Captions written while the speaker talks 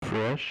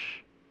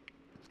Fresh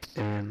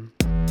and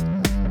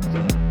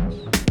Buds.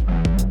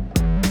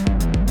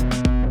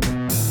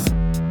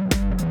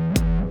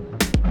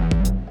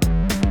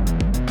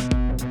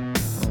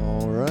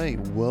 All right,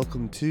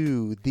 welcome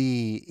to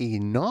the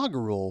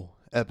inaugural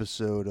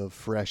episode of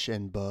Fresh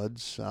and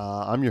Buds.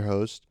 I'm your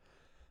host.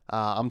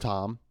 I'm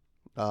Tom.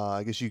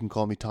 I guess you can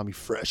call me Tommy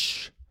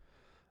Fresh.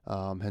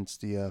 Hence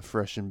the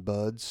Fresh and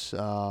Buds.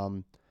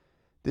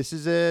 This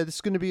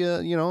is going to be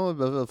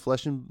a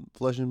flesh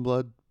and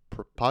blood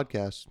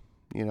podcast.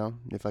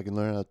 If I can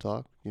learn how to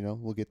talk,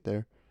 we'll get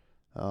there.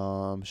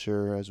 I'm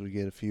sure as we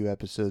get a few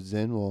episodes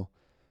in, we'll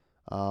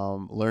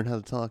learn how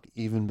to talk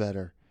even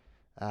better.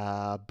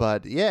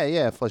 But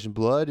Flesh and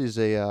Blood is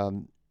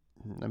a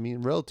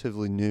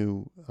relatively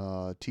new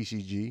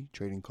TCG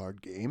trading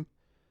card game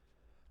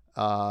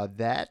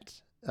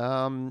that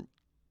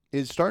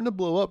is starting to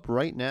blow up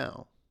right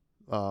now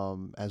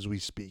as we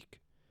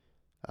speak.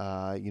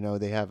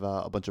 They have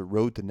a bunch of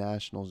Road to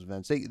Nationals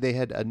events. They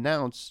had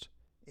announced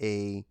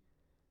a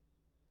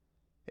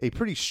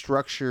pretty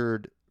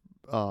structured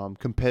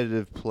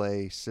competitive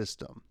play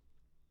system,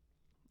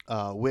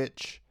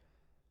 which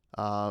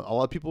a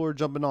lot of people were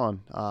jumping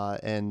on.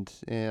 And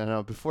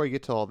before I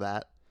get to all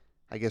that,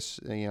 I guess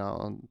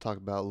I'll talk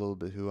about a little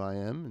bit who I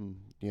am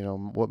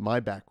and what my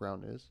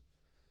background is.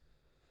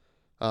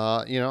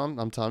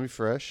 I'm Tommy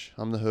Fresh.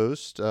 I'm the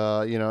host.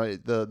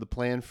 The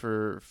plan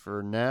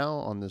for now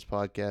on this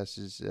podcast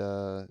is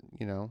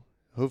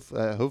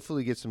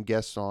hopefully get some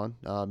guests on.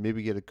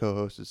 Maybe get a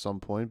co-host at some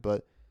point,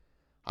 but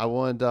I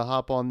wanted to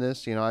hop on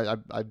this.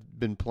 I've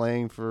been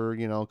playing for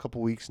a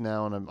couple weeks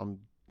now, and I'm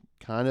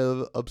kind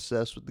of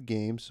obsessed with the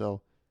game.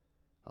 So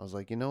I was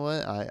like, you know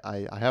what?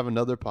 I have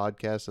another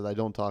podcast that I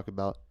don't talk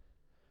about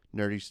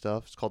nerdy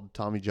stuff. It's called the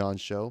Tommy John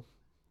Show.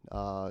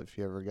 If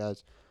you ever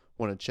guys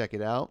want to check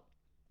it out.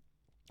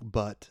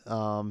 But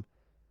I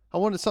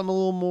wanted something a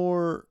little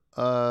more,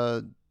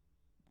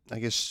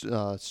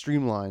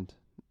 streamlined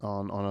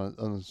on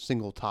a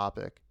single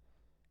topic.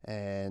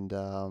 And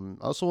I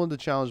also wanted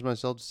to challenge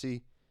myself to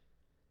see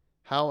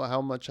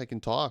how much I can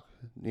talk.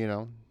 Maybe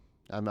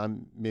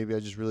I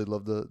just really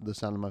love the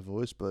sound of my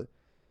voice, but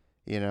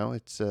it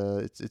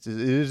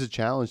is a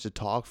challenge to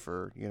talk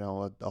for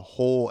a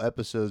whole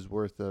episode's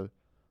worth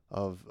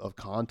of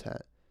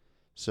content.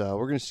 So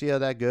we're gonna see how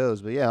that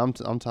goes. But yeah,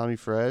 I'm Tommy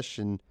Fresh,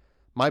 and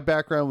my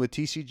background with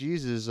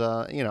TCGs is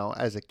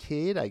as a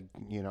kid I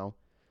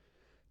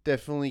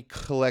definitely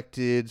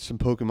collected some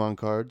Pokemon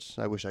cards.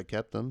 I wish I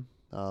kept them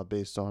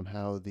based on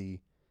how the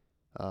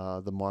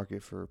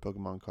market for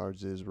Pokemon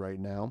cards is right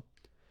now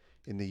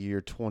in the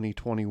year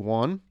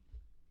 2021.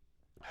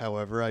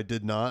 However, I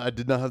did not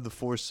have the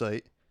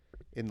foresight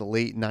in the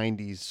late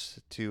 90s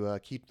to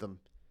keep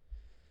them,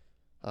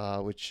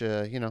 which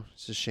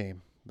it's a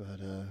shame. But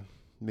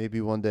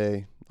maybe one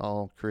day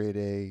I'll create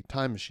a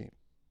time machine,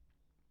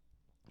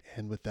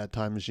 and with that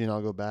time machine,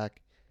 I'll go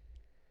back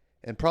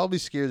and probably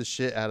scare the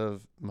shit out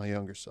of my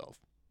younger self,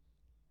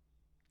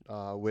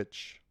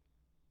 which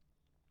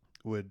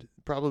would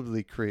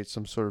probably create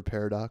some sort of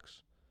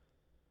paradox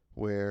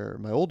where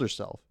my older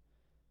self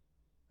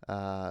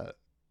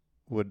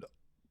would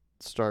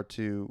start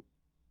to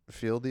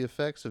feel the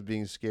effects of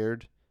being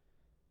scared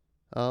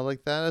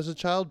like that as a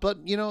child.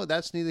 But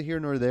that's neither here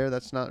nor there.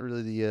 That's not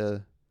really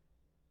the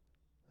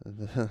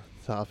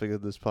topic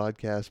of this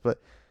podcast.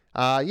 But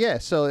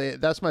so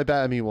that's my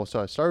bad. So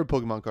I started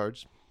Pokemon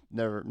cards,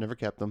 never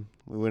kept them.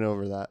 We went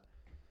over that.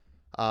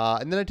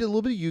 And then I did a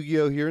little bit of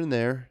Yu-Gi-Oh here and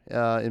there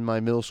in my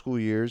middle school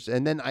years.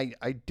 And then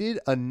I did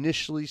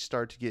initially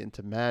start to get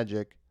into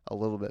Magic a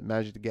little bit,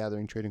 Magic the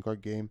Gathering trading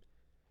card game,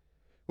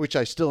 which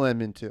I still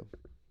am into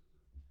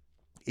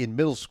in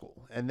middle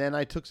school. And then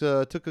I took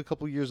a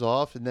couple years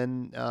off, and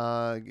then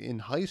in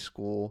high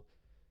school,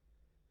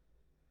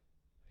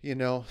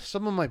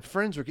 some of my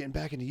friends were getting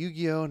back into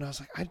Yu-Gi-Oh, and I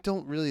was like, I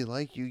don't really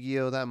like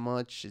Yu-Gi-Oh that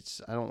much.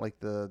 I don't like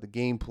the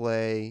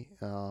gameplay.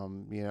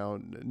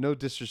 No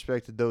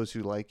disrespect to those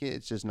who like it.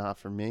 It's just not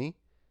for me.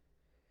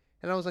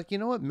 And I was like, you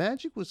know what?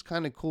 Magic was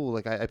kind of cool.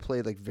 Like I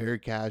played like very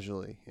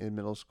casually in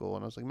middle school,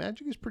 and I was like,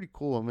 Magic is pretty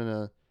cool. I'm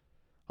gonna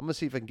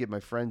see if I can get my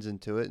friends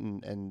into it,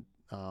 and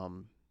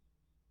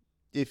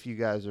if you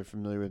guys are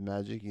familiar with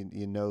Magic,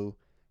 you know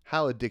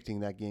how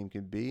addicting that game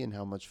can be and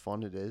how much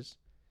fun it is.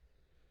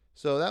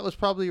 So that was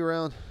probably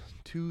around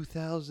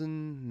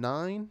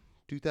 2009,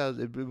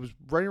 2000. It was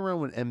right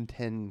around when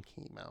M10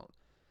 came out.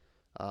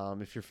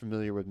 If you're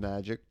familiar with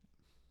Magic,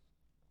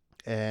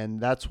 and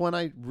that's when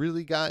I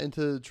really got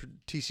into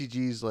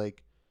TCGs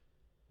like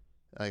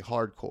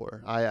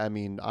hardcore.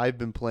 I've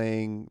been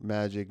playing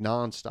Magic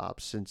nonstop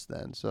since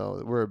then.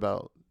 So we're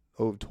about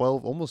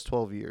 12, almost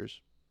 12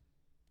 years.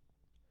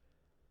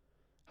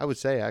 I would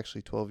say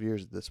actually 12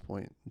 years at this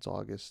point. It's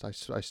August. I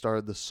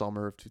started the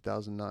summer of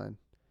 2009.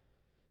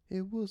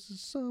 It was the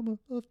summer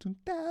of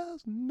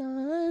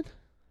 2009.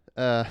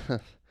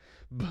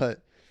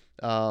 But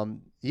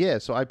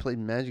so I played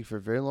Magic for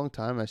a very long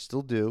time. I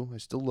still do. I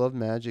still love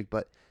Magic,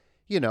 but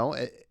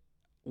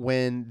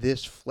when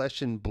this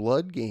Flesh and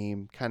Blood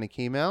game kind of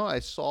came out, I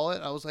saw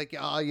it. I was like,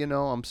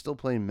 I'm still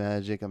playing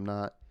Magic. I'm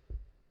not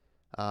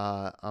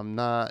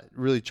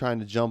really trying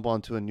to jump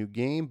onto a new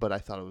game, but I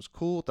thought it was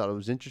cool. Thought it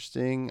was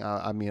interesting.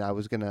 I mean, I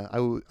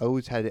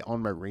always had it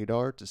on my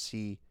radar to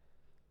see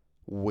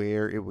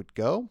where it would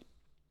go.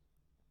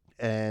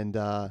 And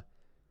the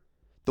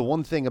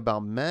one thing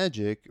about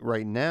Magic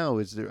right now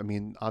is there. I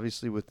mean,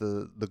 obviously with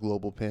the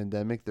global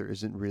pandemic, there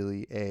isn't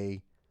really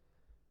a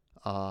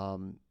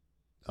um,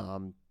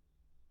 um,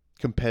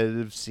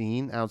 competitive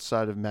scene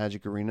outside of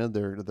Magic Arena,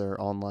 their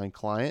online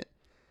client.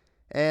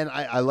 And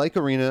I like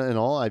Arena and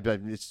all.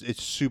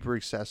 It's super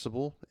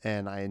accessible,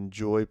 and I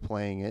enjoy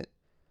playing it.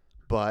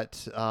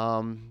 But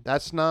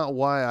that's not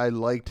why I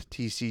liked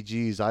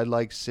TCGs. I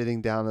like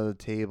sitting down at the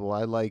table.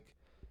 I like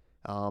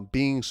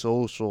being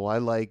social. I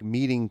like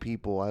meeting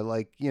people. I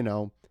like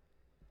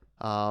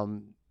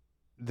um,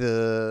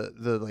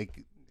 the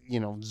like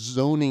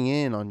zoning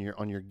in on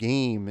your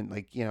game, and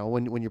like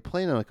when you're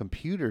playing on a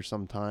computer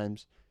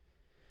sometimes.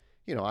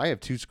 I have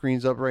two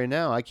screens up right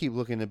now. I keep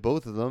looking at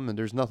both of them, and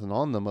there's nothing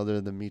on them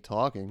other than me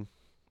talking.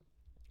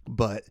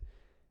 But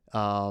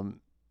um,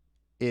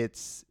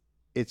 it's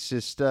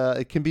just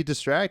it can be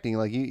distracting.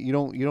 Like you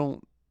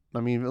don't. I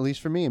mean, at least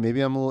for me,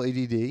 maybe I'm a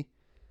little ADD,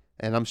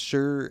 and I'm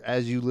sure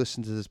as you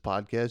listen to this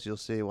podcast, you'll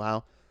say,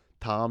 "Wow,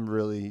 Tom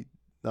really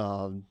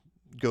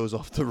goes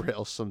off the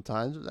rails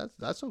sometimes."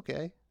 That's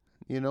okay.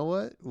 You know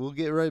what? We'll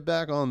get right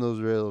back on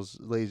those rails,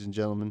 ladies and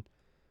gentlemen.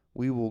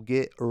 We will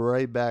get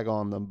right back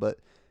on them. But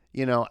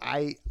but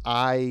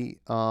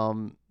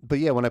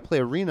yeah, when I play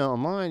Arena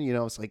online,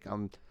 it's like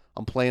I'm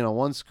playing on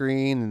one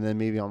screen, and then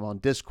maybe I'm on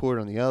Discord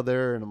on the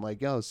other, and I'm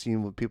like,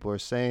 seeing what people are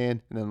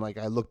saying, and then like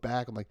I look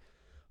back, I'm like,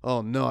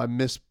 oh no, I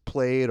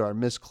misplayed or I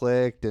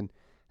misclicked, and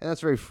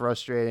that's very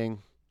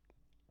frustrating.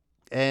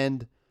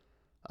 And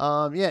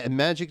yeah, and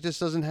Magic just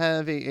doesn't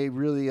have a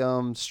really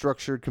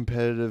structured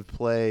competitive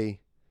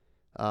play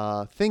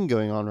thing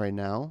going on right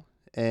now,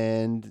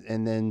 and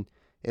then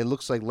it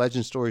looks like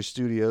Legend Story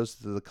Studios,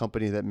 the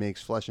company that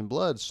makes Flesh and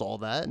Blood, saw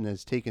that and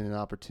has taken an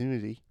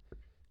opportunity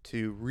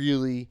to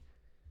really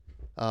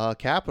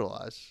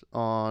capitalize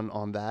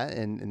on that,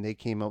 and they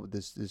came up with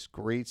this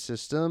great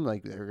system.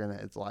 Like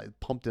it's like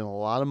pumped in a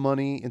lot of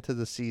money into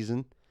the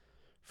season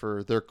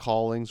for their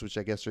callings, which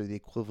I guess are the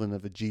equivalent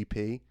of a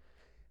GP.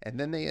 And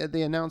then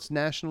they announced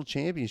national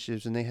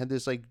championships, and they had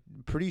this like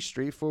pretty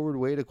straightforward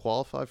way to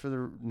qualify for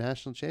the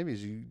national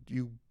champions.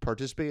 You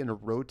participate in a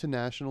road to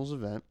nationals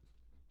event,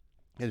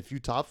 and if you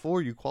top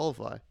four, you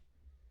qualify.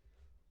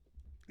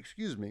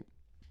 Excuse me.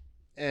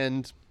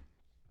 And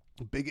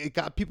it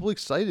got people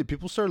excited.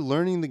 People started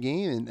learning the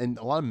game, and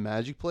a lot of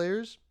Magic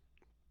players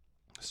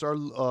started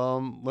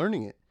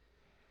learning it.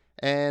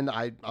 And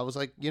I was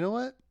like, you know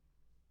what?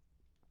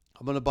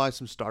 I'm gonna buy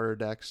some starter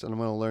decks, and I'm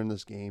gonna learn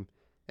this game,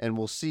 and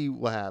we'll see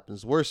what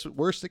happens. Worst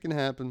that can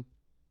happen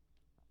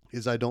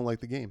is I don't like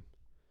the game.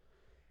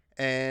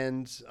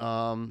 And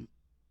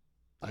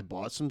I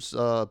bought some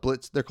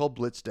Blitz. They're called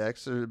Blitz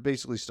decks. They're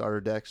basically starter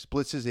decks.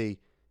 Blitz is a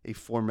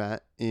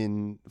format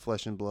in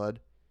Flesh and Blood.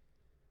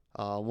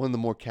 One of the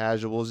more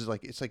casuals is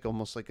like it's like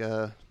almost like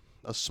a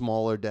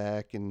smaller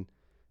deck, and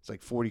it's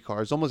like 40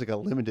 cards, almost like a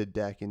limited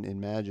deck in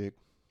Magic.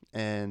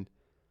 And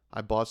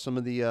I bought some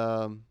of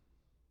the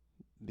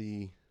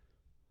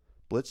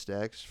Blitz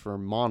decks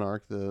from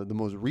Monarch, the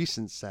most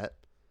recent set.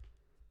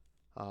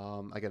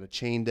 I got a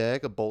Chain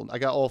deck, a Boltyn. I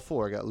got all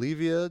four. I got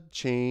Levia,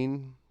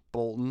 Chain,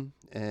 Boltyn,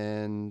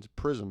 and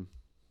Prism.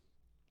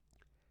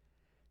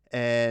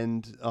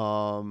 And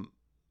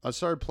I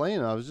started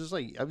playing. I was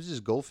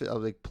just go fit. I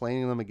was like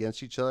playing them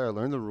against each other. I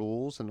learned the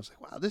rules, and I was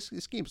like, wow, this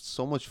game's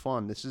so much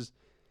fun.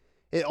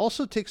 It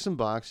also ticks some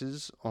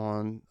boxes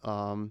on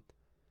on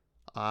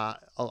a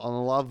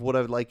lot of what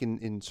I would like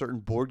in certain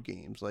board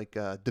games. Like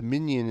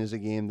Dominion is a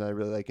game that I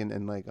really like,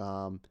 and like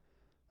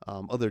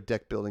other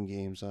deck building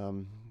games.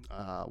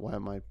 Why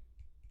am I?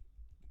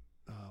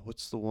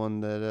 What's the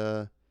one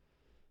that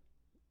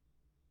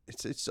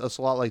it's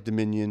a lot like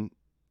Dominion.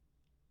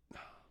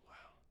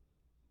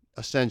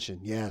 Ascension,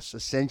 yes,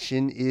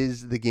 Ascension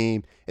is the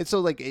game. And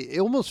so like it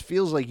almost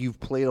feels like you've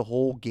played a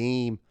whole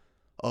game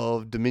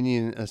of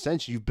Dominion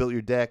Ascension. You've built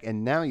your deck,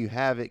 and now you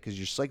have it because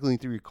you're cycling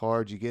through your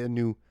cards. You get a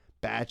new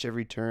batch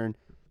every turn.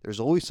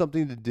 There's always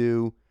something to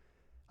do.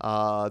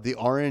 The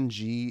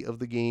RNG of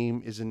the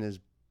game isn't as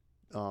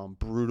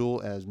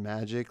brutal as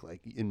Magic.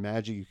 Like in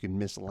Magic, you can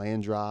miss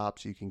land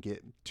drops. You can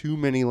get too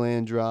many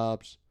land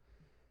drops,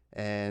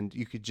 and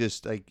you could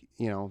just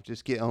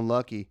just get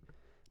unlucky.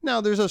 Now,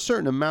 there's a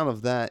certain amount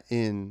of that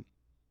in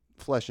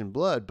Flesh and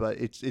Blood, but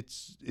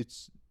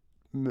it's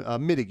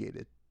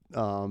mitigated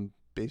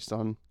based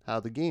on how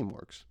the game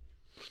works.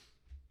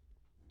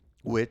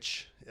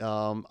 Which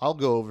I'll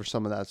go over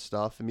some of that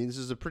stuff. I mean, this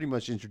is a pretty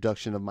much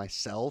introduction of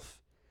myself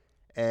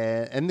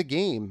and the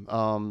game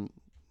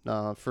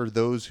for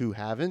those who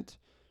haven't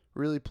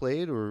really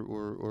played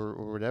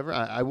or whatever.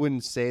 I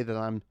wouldn't say that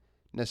I'm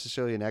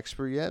necessarily an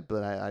expert yet,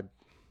 but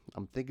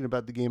I'm thinking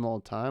about the game all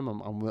the time.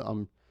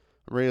 I'm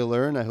ready to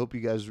learn. I hope you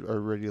guys are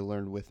ready to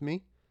learn with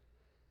me.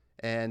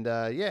 And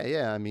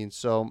I mean,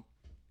 so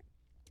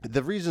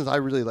the reasons I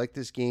really like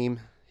this game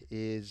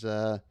is,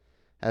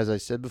 as I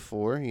said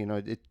before,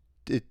 it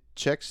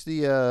checks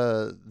the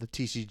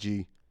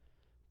TCG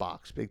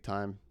box big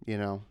time.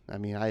 I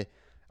mean,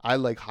 I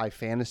like high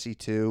fantasy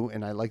too,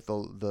 and I like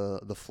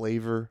the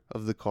flavor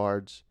of the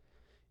cards.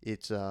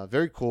 It's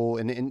very cool,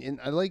 and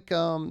I like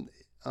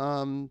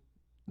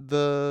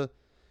the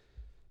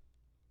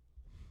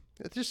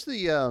just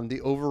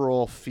the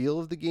overall feel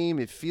of the game.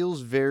 It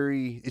feels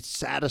it's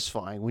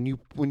satisfying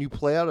when you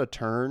play out a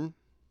turn.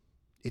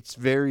 It's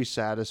very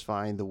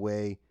satisfying the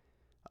way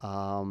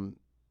um,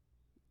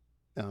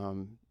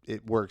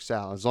 it works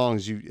out as long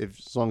as you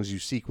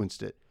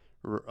sequenced it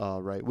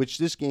right. Which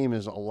this game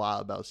is a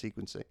lot about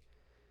sequencing.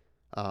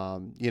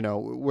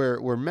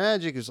 Where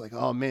Magic is like,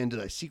 oh man, did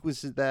I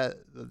sequence that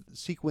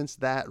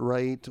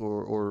right,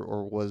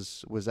 or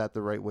was that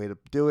the right way to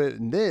do it?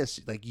 And this,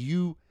 like,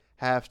 you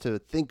have to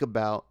think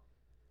about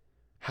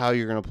how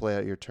you're going to play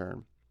out your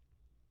turn,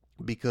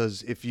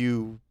 because if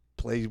you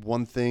play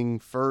one thing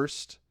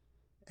first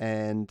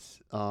and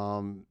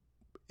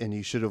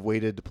you should have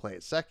waited to play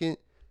it second,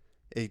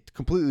 it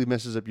completely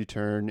messes up your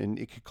turn and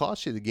it could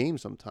cost you the game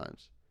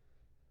sometimes.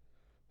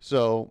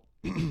 So,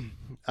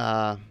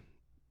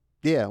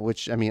 yeah,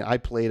 which, I mean, I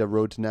played a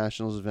Road to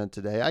Nationals event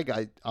today.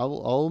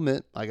 I'll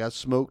admit, I got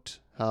smoked.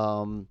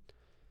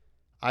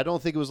 I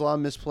don't think it was a lot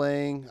of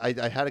misplaying.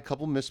 I had a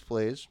couple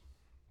misplays,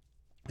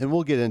 and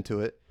we'll get into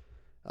it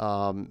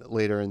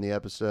later in the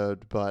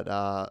episode. But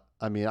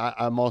I mean,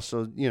 I'm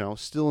also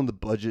still in the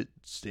budget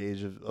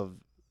stage of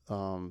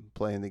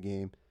playing the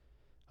game.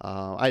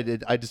 I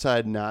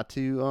decided not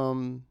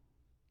to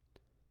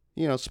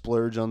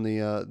splurge on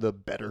the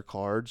better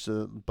cards,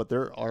 but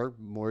there are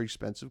more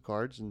expensive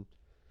cards, and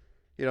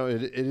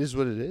it is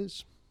what it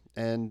is,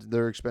 and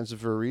they're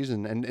expensive for a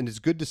reason, and it's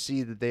good to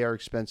see that they are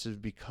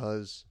expensive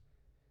because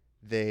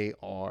they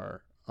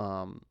are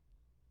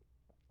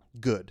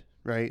good,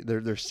 right?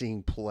 They're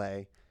seeing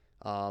play.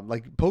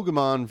 Like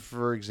Pokemon,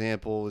 for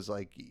example, is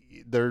like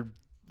they're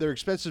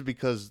expensive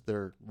because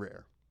they're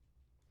rare.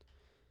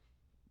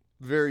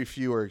 Very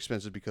few are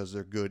expensive because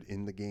they're good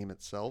in the game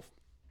itself.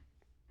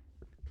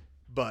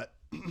 But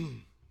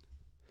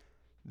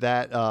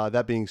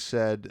that being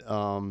said,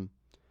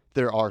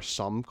 there are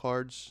some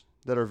cards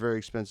that are very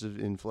expensive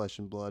in Flesh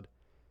and Blood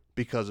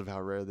because of how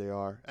rare they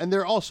are, and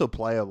they're also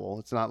playable.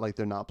 It's not like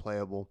they're not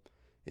playable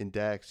in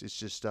Dex. It's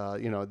just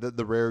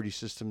the rarity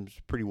system's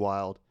pretty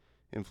wild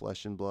in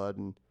Flesh and Blood,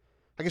 and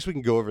I guess we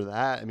can go over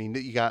that. I mean,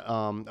 you got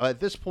at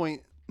this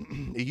point,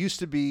 it used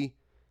to be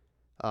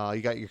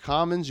you got your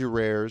commons, your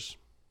rares,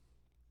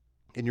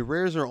 and your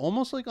rares are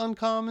almost like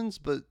uncommons,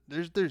 but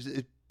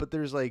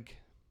there's like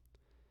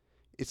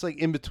it's like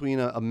in between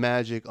a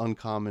magic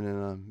uncommon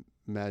and a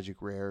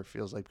magic rare. It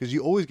feels like, because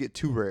you always get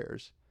two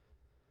rares.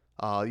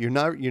 You're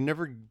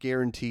never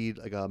guaranteed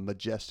like a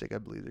majestic, I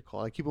believe they're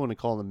called. I keep wanting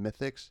to call them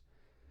mythics.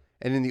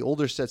 And in the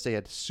older sets, they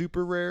had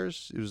super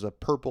rares. It was a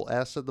purple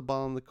S at the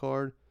bottom of the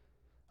card.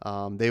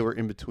 They were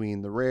in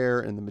between the rare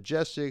and the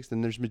majestics.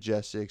 Then there's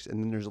majestics,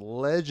 and then there's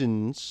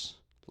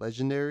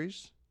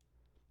legendaries.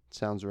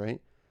 Sounds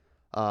right.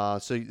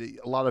 So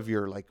a lot of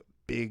your like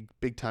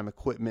big time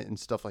equipment and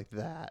stuff like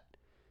that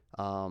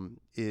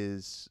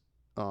is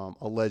a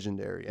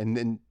legendary, and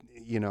then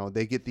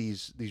they get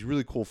these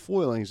really cool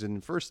foilings. And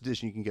in first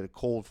edition, you can get a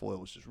cold foil,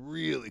 which is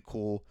really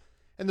cool,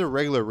 and their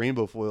regular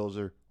rainbow foils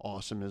are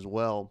awesome as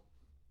well.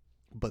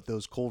 But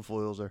those cold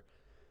foils are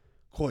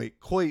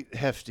quite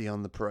hefty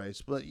on the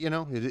price. But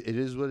it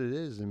is what it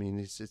is. I mean,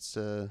 it's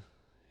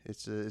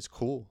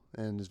cool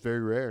and it's very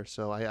rare.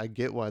 So I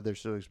get why they're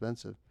so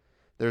expensive.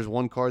 There's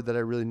one card that I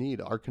really need,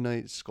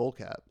 Arcanite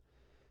Skullcap,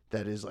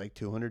 that is like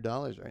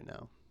 $200 right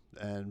now,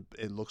 and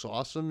it looks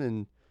awesome.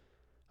 And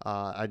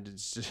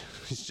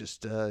it's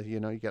just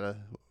you gotta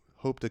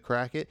hope to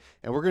crack it.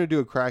 And we're gonna do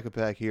a crack a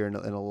pack here in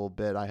a little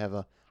bit. I have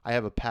a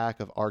pack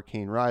of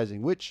Arcane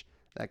Rising, which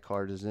that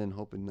card is in,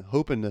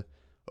 hoping to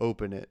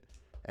open it.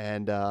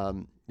 And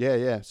so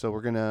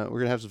we're gonna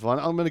have some fun.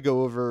 I'm gonna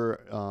go over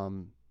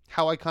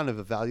how I kind of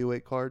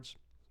evaluate cards,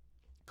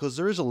 because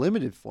there is a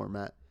limited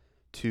format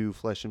to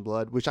Flesh and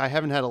Blood, which I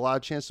haven't had a lot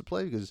of chance to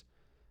play because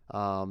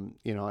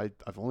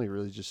I've only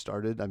really just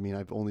started. I mean,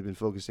 I've only been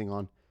focusing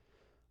on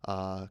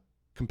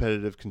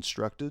competitive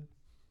constructed,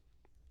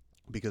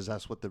 because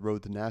that's what the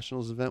Road to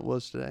Nationals event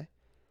was today.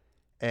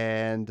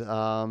 And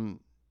so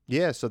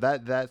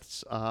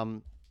that's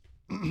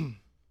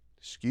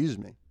excuse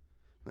me. I'm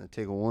gonna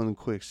take one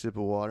quick sip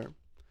of water.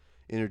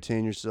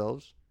 Entertain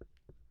yourselves.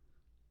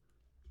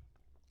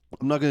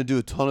 I'm not gonna do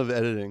a ton of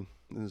editing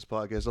in this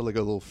podcast. I like a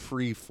little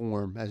free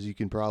form, as you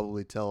can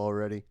probably tell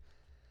already.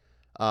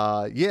 So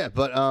I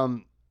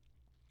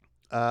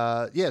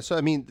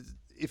mean,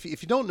 if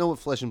you don't know what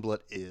Flesh and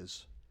Blood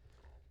is,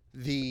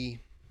 the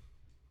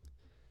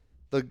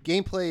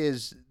gameplay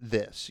is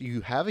this: you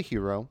have a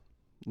hero.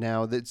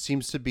 Now, that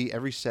seems to be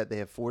every set. They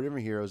have 4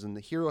 different heroes, and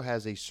the hero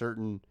has a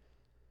certain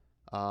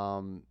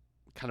kind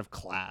of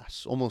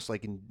class, almost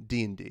like in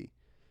D&D.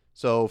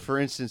 So, for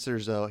instance,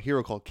 there's a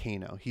hero called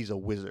Kano. He's a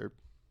wizard.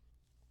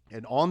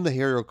 And on the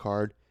hero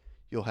card,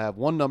 you'll have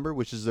one number,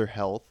 which is their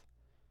health,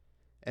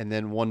 and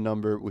then one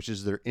number, which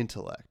is their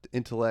intellect.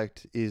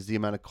 Intellect is the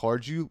amount of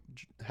cards you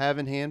have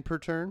in hand per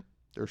turn,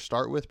 or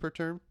start with per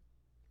turn.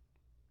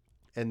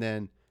 And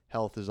then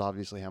health is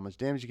obviously how much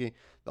damage you gain.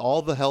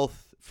 All the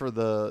health for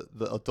the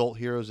adult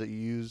heroes that you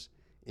use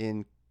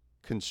in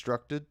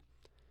Constructed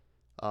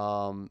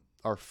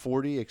are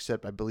 40,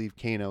 except I believe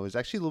Kano is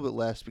actually a little bit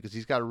less because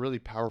he's got a really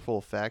powerful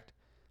effect.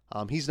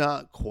 He's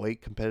not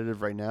quite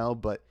competitive right now,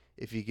 but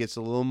if he gets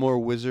a little more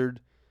wizard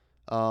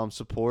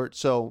support,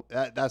 so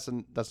that's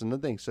another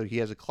thing. So he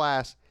has a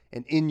class,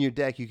 and in your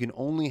deck you can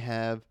only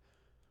have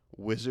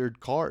wizard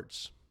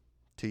cards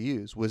to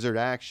use, wizard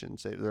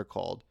actions they're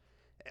called,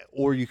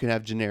 or you can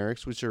have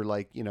generics, which are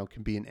like, you know,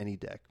 can be in any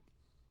deck.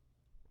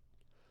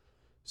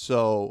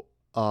 So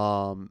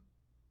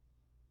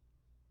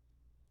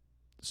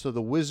so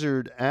the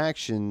wizard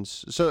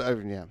actions. So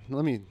yeah,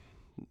 let me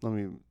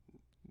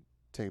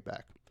take it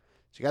back.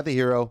 So you got the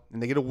hero,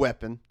 and they get a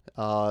weapon.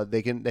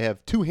 They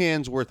have 2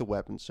 hands worth of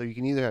weapons. So you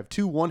can either have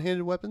 2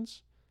 one-handed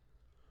weapons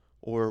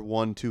or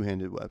 1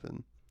 two-handed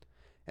weapon,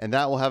 and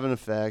that will have an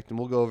effect. And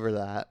we'll go over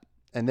that.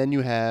 And then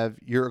you have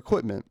your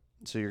equipment.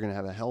 So you're gonna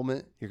have a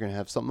helmet. You're gonna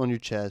have something on your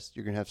chest.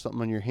 You're gonna have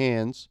something on your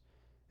hands,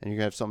 and you're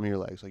gonna have something on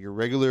your legs, like your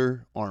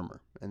regular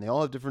armor. And they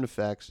all have different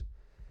effects.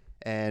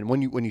 And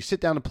when you sit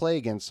down to play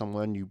against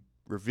someone, you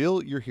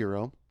reveal your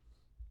hero,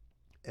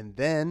 and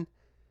then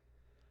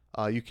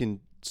you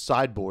can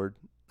sideboard.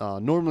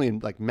 Normally in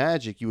like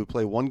Magic, you would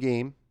play one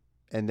game,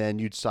 and then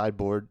you'd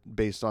sideboard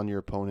based on your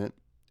opponent,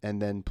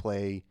 and then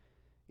play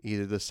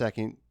either the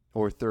second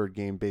or third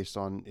game based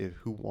on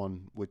who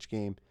won which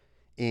game.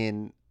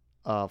 In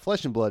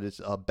Flesh and Blood,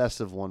 it's a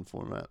best of 1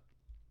 format.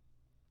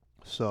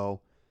 So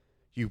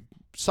you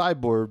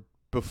sideboard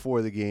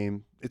before the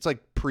game. It's like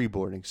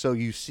pre-boarding. So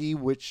you see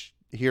which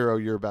hero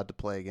you're about to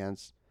play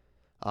against.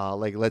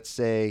 Like let's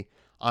say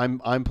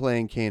I'm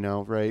playing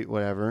Kano, right?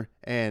 Whatever,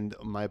 and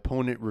my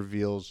opponent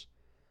reveals.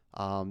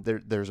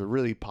 There's a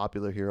really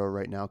popular hero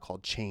right now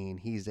called Chain.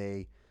 He's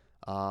a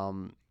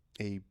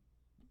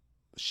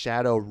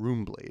Shadow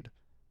Runeblade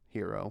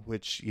hero,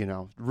 which, you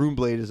know,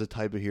 Runeblade is a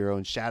type of hero,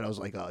 and Shadow's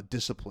like a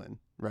discipline,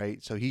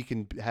 right? So he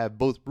can have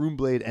both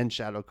Runeblade and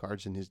Shadow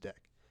cards in his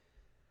deck.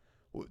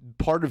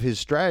 Part of his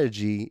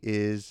strategy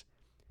is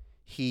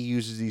he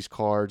uses these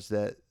cards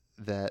that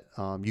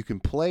you can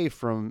play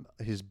from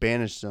his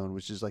banished zone,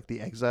 which is like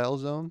the exile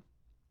zone,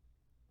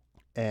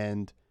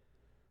 and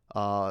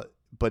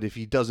but if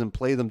he doesn't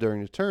play them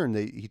during the turn,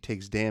 he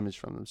takes damage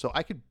from them. So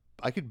I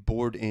could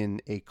board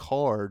in a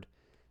card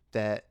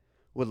that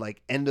would,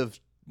 like, end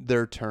of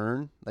their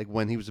turn, like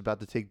when he was about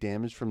to take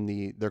damage from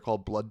they're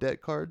called Blood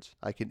Debt cards.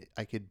 I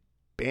could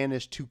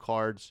banish 2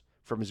 cards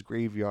from his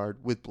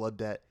graveyard with Blood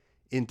Debt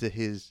into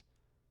his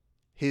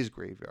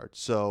graveyard.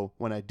 So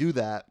when I do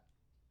that,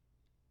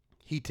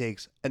 he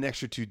takes an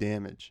extra 2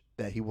 damage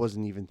that he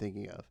wasn't even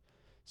thinking of.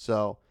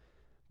 So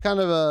kind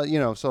of a, you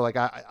know, so like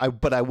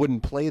but I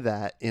wouldn't play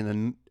that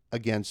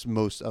against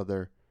most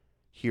other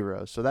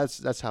heroes. So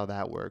that's how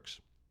that works.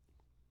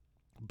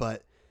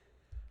 But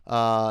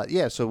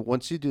yeah, so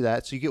once you do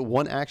that, so you get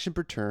 1 action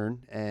per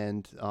turn,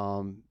 and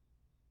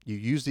you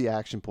use the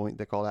action point.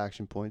 They're called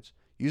action points.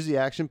 Use the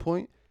action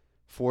point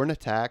for an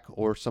attack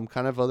or some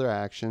kind of other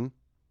action,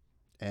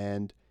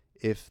 and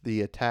if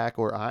the attack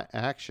or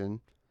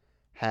action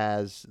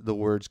has the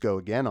words "go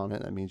again" on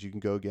it, that means you can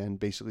go again.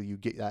 Basically, you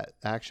get that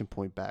action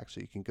point back, so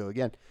you can go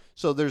again.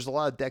 So there's a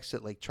lot of decks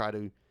that like try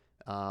to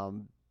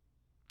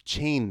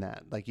chain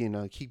that, like, you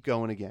know, keep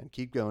going again.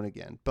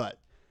 But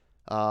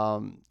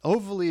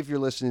hopefully, if you're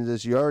listening to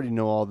this, you already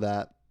know all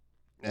that.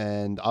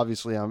 And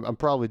obviously, I'm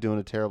probably doing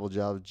a terrible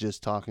job of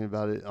just talking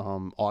about it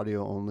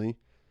audio only,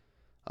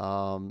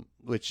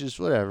 which is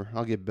whatever.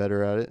 I'll get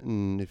better at it,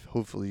 and if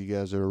hopefully you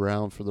guys are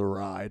around for the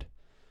ride.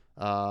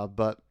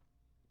 But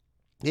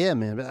yeah,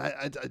 man,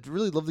 I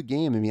really love the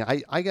game. I mean,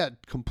 I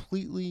got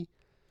completely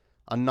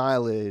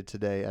annihilated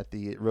today at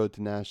the Road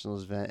to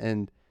Nationals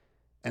event,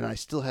 and I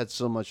still had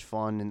so much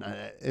fun, and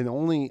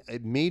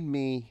it made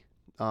me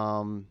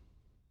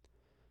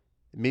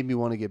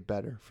want to get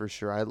better for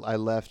sure. I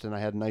left and I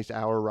had a nice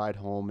hour ride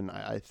home, and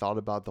I thought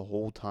about the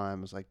whole time.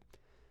 I was like,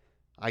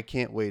 I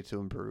can't wait to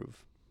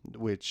improve,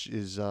 which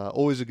is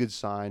always a good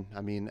sign.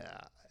 I mean,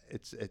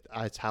 it's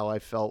how I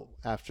felt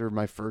after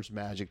my first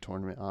Magic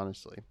tournament,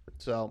 honestly.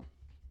 So,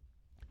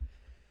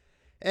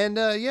 and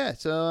yeah,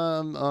 so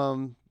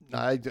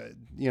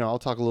I'll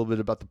talk a little bit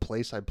about the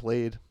place I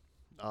played.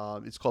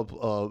 It's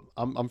called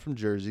I'm from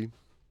Jersey.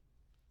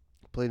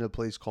 Played in a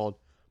place called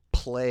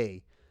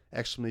Play!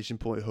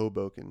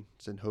 Hoboken.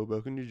 It's in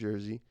Hoboken, New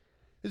Jersey.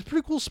 It's a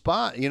pretty cool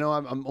spot. You know,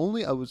 I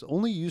was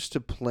only used to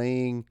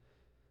playing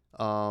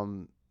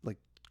like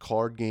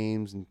card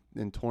games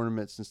and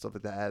tournaments and stuff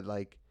like that at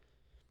like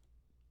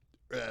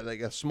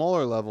a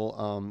smaller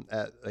level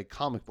at like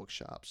comic book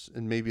shops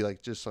and maybe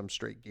like just some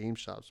straight game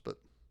shops. But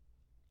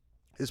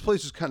this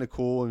place is kind of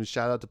cool. And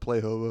shout out to Play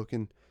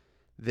Hoboken.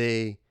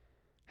 They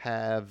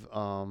have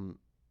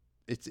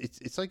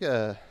it's like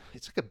a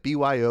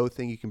BYO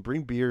thing. You can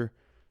bring beer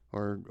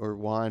or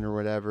wine or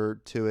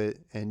whatever to it,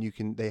 and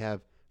they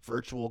have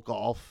virtual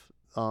golf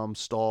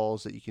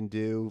stalls that you can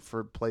do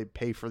for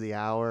pay for the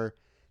hour.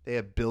 They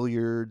have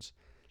billiards.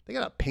 They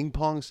got a ping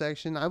pong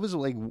section. I was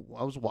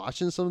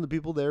watching some of the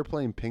people there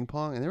playing ping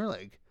pong, and they were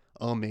like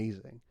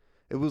amazing.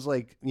 It was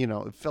like,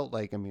 it felt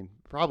like, I mean,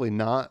 probably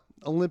not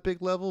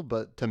Olympic level,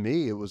 but to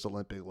me it was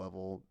Olympic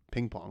level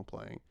ping pong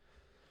playing,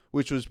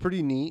 which was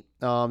pretty neat.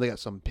 They got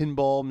some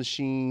pinball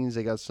machines.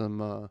 They got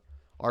some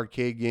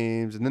arcade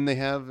games, and then they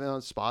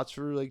have spots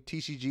for like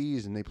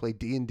TCGs, and they play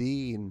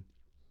D&D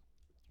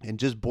and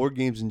just board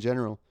games in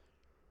general.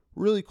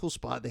 Really cool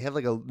spot. They have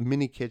like a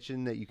mini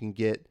kitchen that you can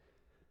get,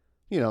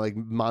 like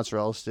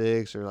mozzarella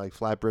sticks or like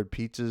flatbread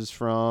pizzas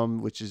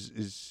from, which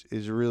is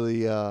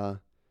really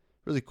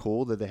really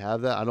cool that they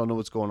have that. I don't know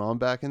what's going on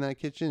back in that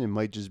kitchen. It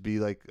might just be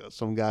like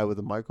some guy with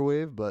a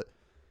microwave, but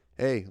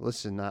hey,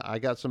 listen, I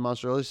got some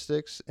mozzarella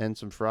sticks and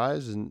some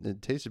fries, and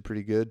it tasted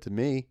pretty good to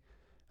me.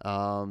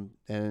 And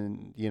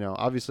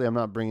obviously I'm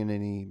not bringing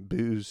any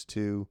booze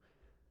to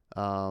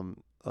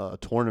a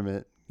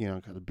tournament.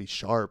 Got to be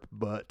sharp,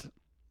 but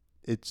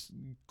it's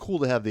cool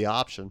to have the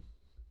option.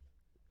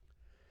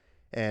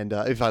 And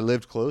if I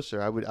lived closer,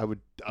 I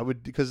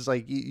would, because it's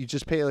like you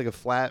just pay like a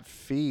flat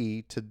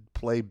fee to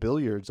play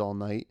billiards all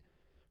night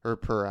or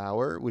per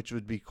hour, which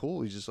would be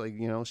cool. You just like,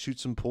 shoot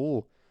some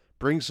pool,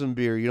 bring some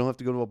beer. You don't have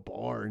to go to a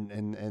bar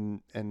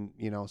and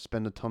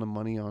spend a ton of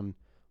money on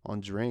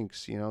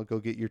drinks. Go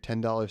get your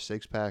 $10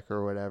 six pack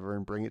or whatever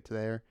and bring it to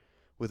there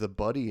with a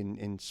buddy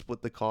and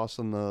split the cost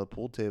on the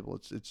pool table.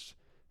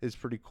 It's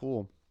pretty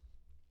cool.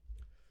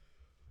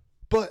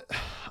 But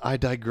I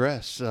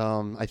digress.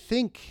 I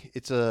think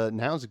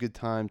now's a good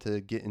time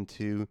to get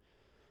into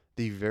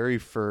the very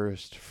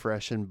first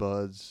Fresh and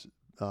Buds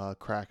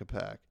Crack a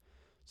Pack.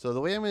 So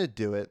the way I'm going to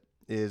do it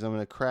is I'm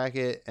going to crack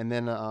it, and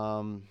then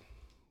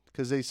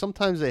because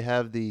sometimes they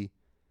have the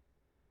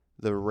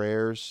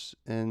rares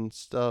and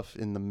stuff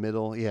in the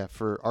middle. Yeah,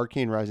 for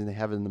Arcane Rising they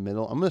have it in the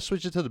middle. I'm going to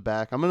switch it to the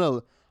back. I'm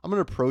going to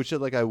approach it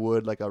like I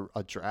would like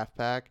a draft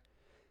pack.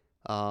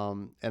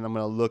 And I'm going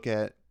to look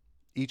at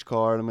each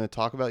card. I'm going to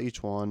talk about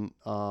each one.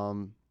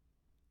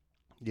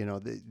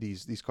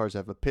 These cards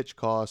have a pitch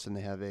cost, and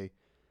they have a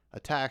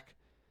attack.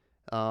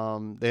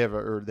 They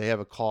have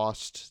a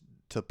cost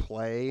to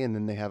play, and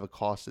then they have a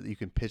cost that you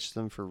can pitch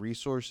them for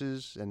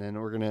resources. And then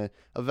we're going to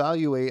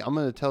evaluate. I'm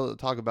going to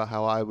talk about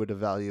how I would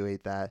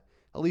evaluate that,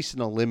 at least in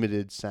a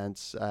limited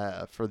sense,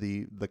 for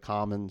the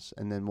commons,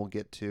 and then we'll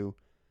get to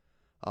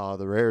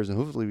the rares, and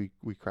hopefully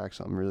we crack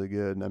something really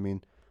good. I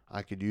mean,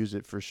 I could use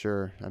it for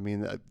sure. I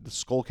mean, the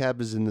Skullcap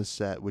is in the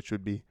set, which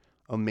would be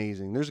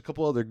amazing. There's a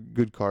couple other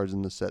good cards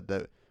in the set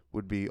that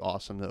would be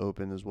awesome to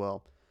open as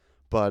well.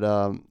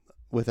 But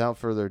without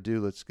further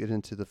ado, let's get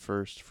into the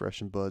first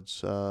Fresh and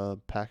Buds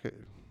Pack a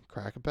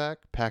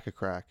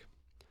Crack.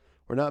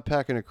 We're not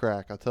packing a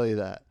crack, I'll tell you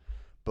that.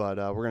 But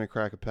we're gonna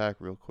crack a pack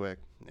real quick,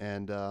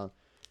 and I'm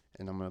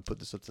gonna put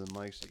this up to the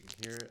mic so you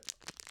can hear it.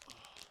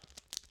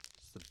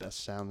 It's the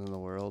best sound in the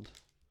world.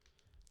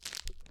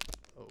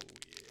 Oh yeah.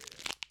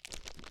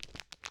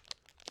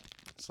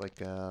 It's like,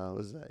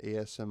 what is that,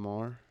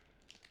 ASMR?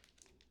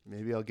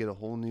 Maybe I'll get a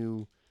whole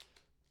new,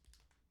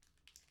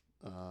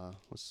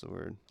 what's the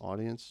word,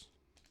 audience?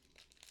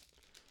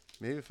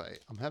 Maybe if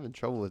I'm having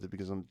trouble with it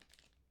because I'm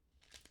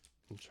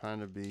trying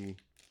to be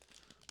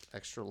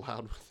extra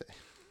loud with it.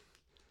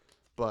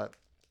 But,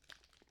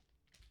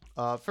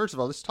 first of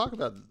all, let's talk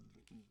about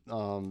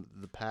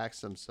the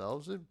packs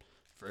themselves. They're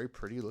very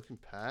pretty looking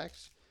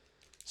packs.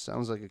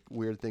 Sounds like a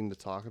weird thing to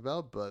talk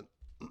about, but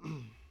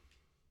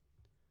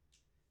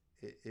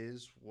it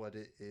is what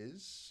it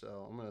is.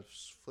 So I'm gonna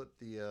flip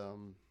the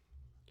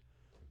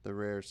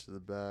rares to the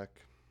back.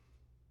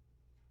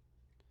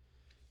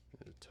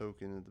 And a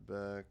token at the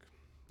back.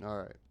 All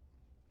right.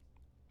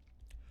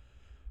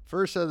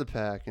 First out of the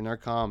pack in our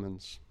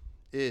commons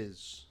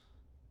is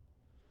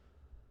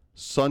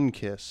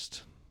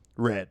Sunkissed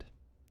Red.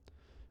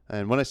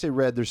 And when I say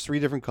red, there's three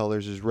different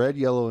colors. There's red,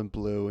 yellow, and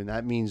blue, and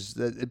that means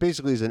that it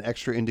basically is an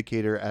extra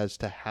indicator as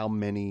to how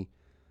many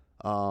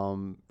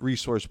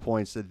resource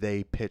points that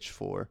they pitch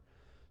for.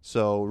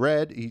 So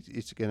red,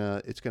 it's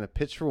gonna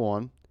pitch for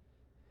 1.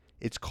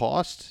 Its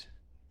cost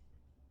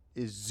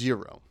is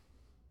 0.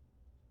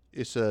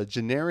 It's a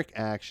generic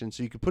action,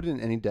 so you can put it in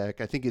any deck.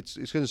 I think it's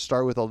going to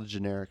start with all the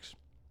generics.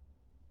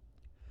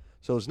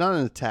 So it's not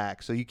an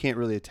attack, so you can't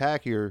really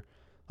attack your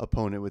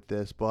opponent with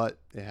this, but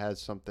it has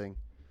something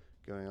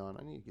going on.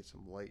 I need to get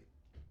some light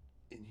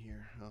in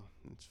here. Oh,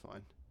 it's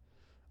fine.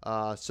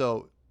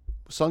 So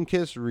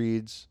Sunkissed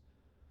reads,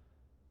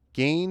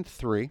 gain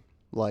 3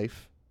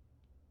 life.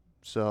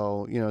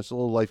 So, it's a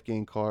little life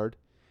gain card.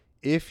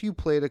 If you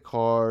played a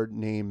card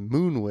named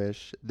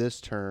Moonwish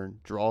this turn,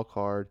 draw a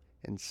card,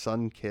 and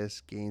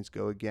Sunkissed gains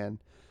go again.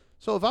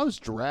 So if I was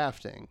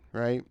drafting,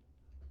 right,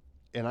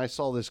 and I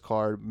saw this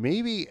card,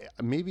 maybe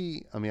I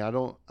mean, I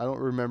don't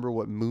remember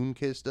what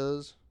Moonkiss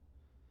does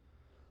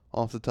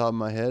off the top of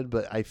my head,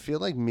 but I feel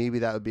like maybe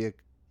that would be a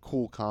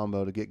cool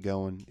combo to get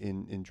going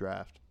in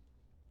draft.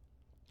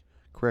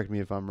 Correct me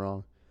if I'm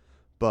wrong.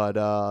 but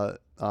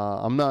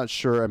I'm not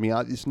sure. I mean,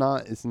 it's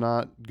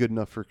not good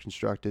enough for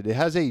constructed. It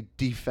has a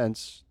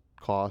defense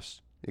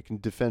cost. It can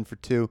defend for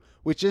 2,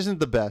 which isn't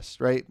the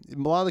best, right? A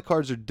lot of the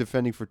cards are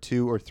defending for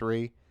 2 or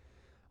 3.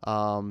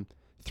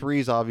 3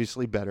 is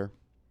obviously better,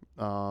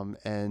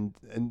 and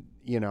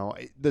you know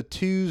the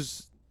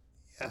 2s,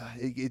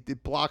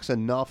 it blocks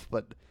enough,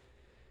 but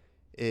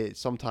it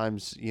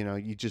sometimes, you know,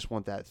 you just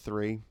want that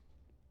 3.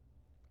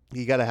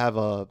 You got to have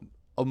a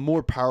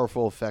more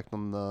powerful effect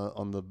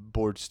on the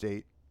board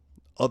state.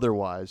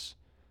 Otherwise,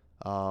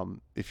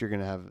 if you're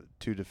gonna have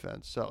 2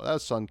 defense, so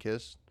that's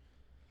Sunkist.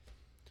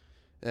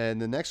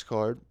 And the next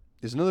card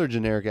is another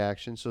generic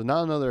action, so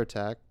not another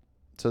attack.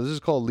 So this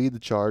is called Lead the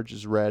Charge.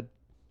 It's red.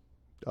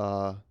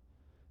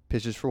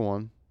 Pitches for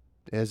 1.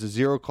 It has a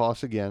 0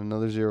 cost again,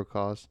 another 0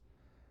 cost.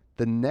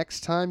 The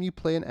next time you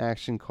play an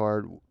action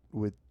card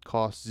with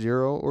cost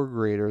 0 or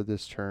greater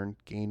this turn,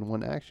 gain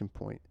 1 action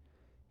point.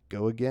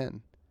 Go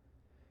again.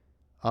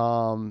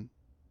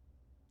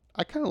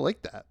 I kind of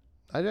like that.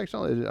 I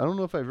don't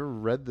know if I've ever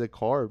read the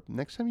card.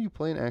 Next time you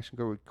play an action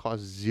card with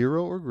cost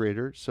 0 or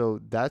greater, so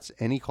that's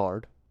any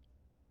card.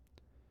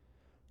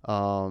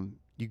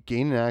 You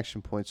gain an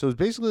action point. So it's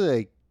basically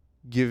like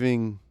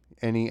giving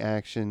any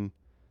action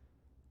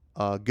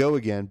go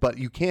again, but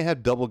you can't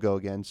have double go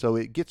again, so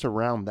it gets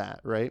around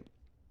that, right?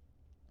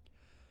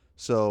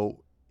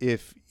 So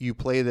if you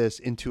play this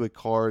into a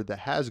card that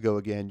has go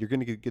again, you're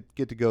going to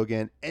get to go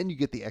again, and you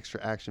get the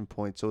extra action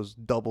point, so it's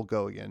double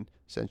go again,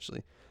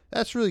 essentially.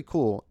 That's really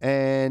cool,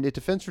 and it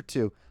defends for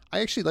 2.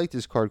 I actually like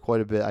this card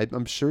quite a bit.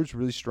 I'm sure it's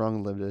really strong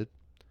and limited,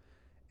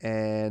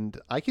 and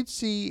I could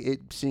see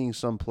it seeing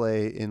some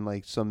play in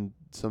like some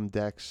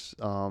decks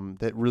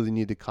that really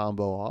need to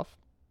combo off.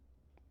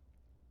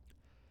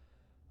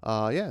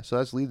 Yeah, so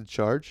that's Lead the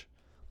Charge.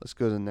 Let's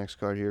go to the next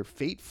card here.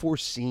 Fate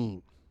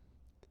Foreseen.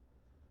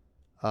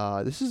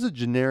 This is a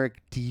generic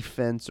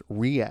defense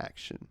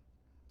reaction.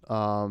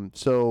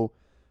 So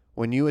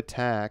when you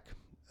attack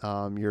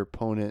your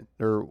opponent,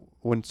 or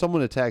when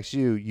someone attacks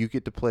you, you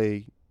get to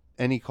play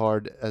any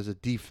card as a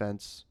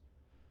defense,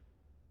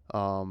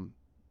 like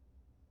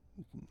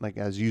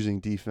as using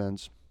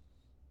defense.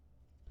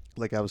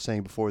 Like I was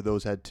saying before,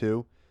 those had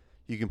 2.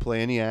 You can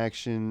play any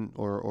action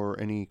or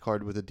any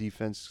card with a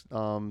defense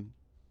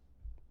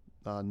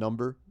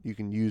number you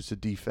can use to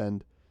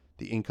defend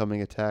the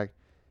incoming attack.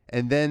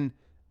 And then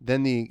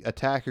the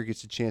attacker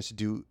gets a chance to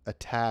do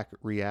attack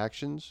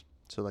reactions.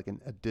 So like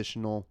an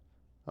additional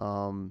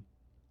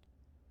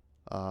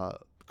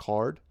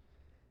card.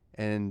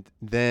 And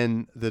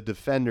then the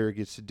defender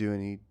gets to do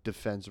any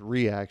defense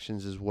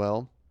reactions as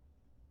well.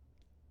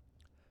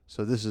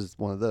 So this is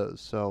one of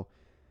those. So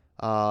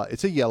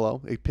it's a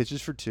yellow. It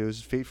pitches for 2.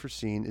 It's Fate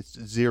Foreseen. It's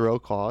 0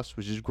 cost,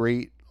 which is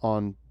great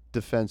on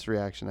defense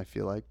reaction, I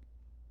feel like.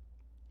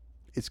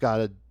 It's got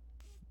a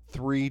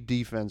 3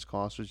 defense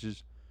cost, which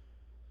is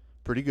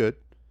pretty good,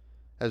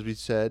 as we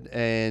said.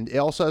 And it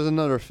also has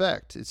another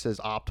effect. It says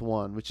Opt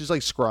 1, which is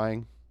like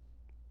scrying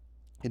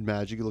in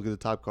Magic. You look at the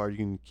top card, you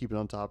can keep it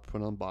on top,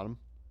 put it on the bottom.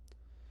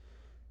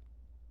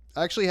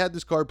 I actually had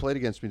this card played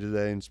against me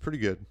today, and it's pretty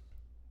good.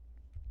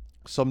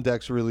 Some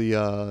decks really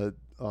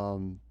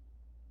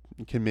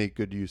can make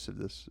good use of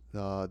this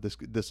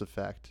this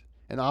effect.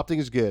 And opting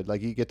is good.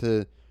 Like you get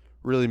to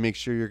really make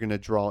sure you're going to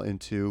draw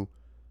into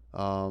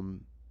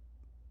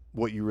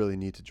what you really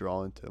need to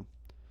draw into.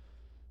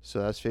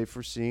 So that's Fate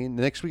Foreseen.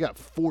 Next we got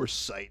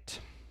Foresight.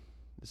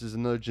 This is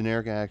another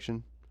generic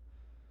action.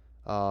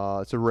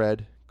 It's a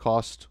red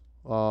cost.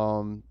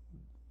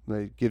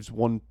 It gives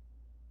 1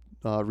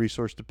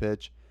 resource to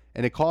pitch,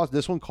 and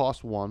this one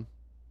costs 1.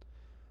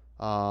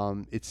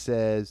 It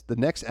says the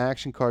next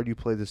action card you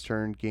play this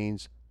turn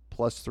gains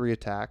 +3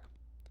 attack.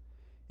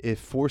 If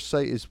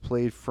Foresight is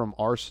played from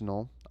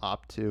Arsenal,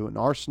 opt 2. An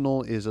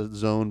Arsenal is a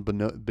zone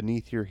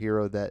beneath your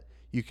hero that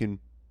you can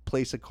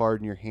place a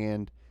card in your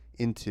hand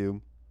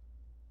into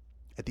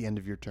at the end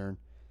of your turn.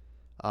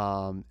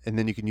 And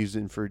then you can use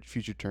it for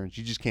future turns.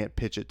 You just can't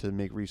pitch it to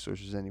make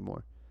resources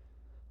anymore.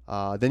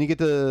 Then you get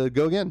to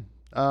go again.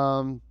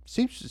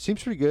 Seems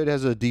pretty good. It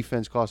has a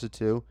defense cost of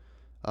 2.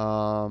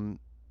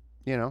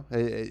 You know,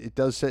 it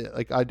does say,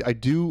 like, I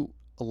do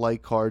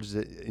like cards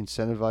that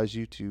incentivize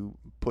you to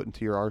put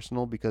into your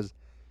arsenal, because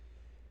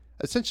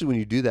essentially when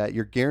you do that,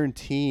 you're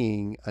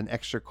guaranteeing an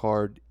extra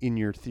card in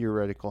your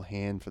theoretical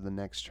hand for the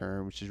next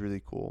turn, which is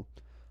really cool.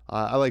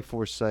 I like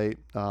Foresight.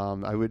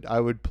 I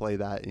would play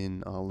that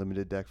in a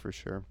limited deck for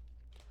sure.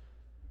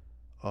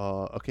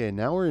 Okay,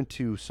 now we're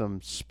into some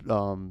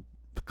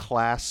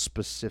class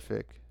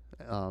specific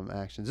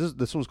actions.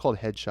 This one's called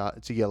Headshot.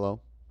 It's a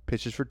yellow.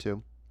 Pitches for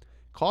 2.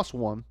 Costs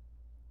 1.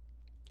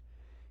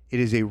 It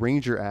is a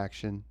ranger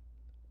action,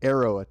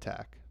 arrow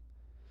attack.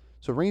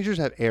 So rangers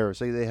have arrows.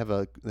 They have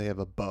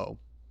a bow.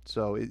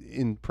 So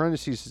in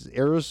parentheses,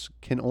 arrows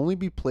can only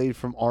be played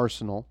from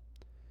arsenal,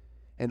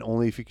 and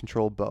only if you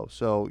control bow.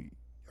 So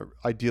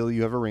ideally,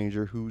 you have a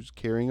ranger who's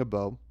carrying a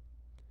bow,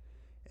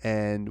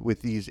 and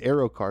with these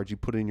arrow cards, you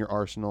put it in your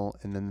arsenal,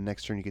 and then the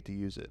next turn you get to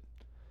use it.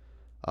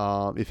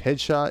 If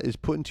headshot is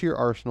put into your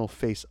arsenal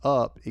face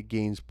up, it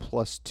gains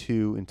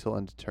 +2 until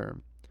end of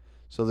turn.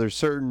 So there's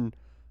certain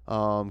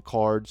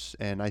cards,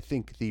 and I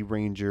think the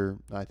Ranger,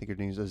 I think her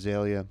name's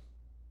Azalea,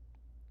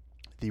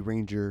 the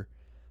Ranger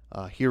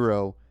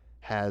hero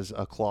has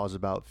a clause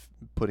about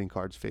putting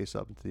cards face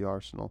up into the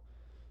arsenal.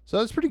 So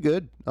that's pretty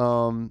good.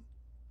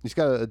 He's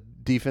got a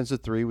defense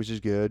of 3, which is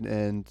good,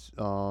 and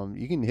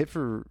you can hit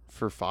for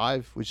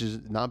 5, which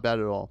is not bad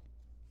at all.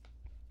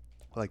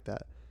 I like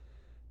that.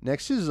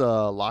 Next is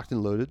Locked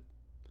and Loaded.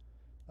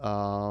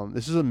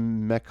 This is a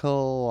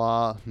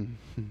mechanologist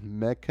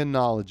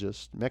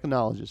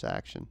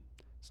action.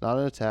 It's not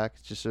an attack.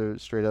 It's just a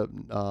straight up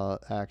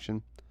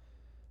action.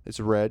 It's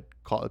red.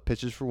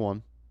 Pitches for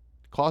 1.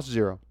 Cost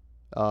 0.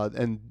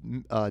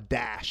 And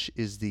dash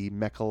is the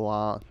that's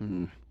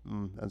going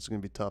to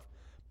be tough.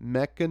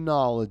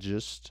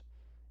 Mechanologist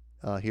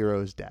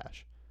hero is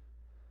dash.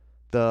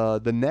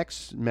 The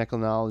next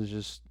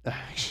mechanologist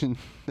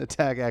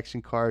attack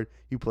action card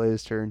you play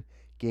this turn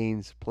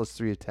gains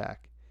 +3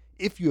 attack.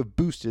 If you have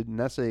boosted, and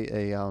that's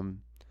a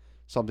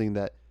something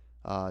that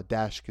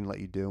dash can let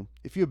you do.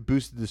 If you have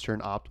boosted this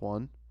turn, opt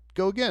 1,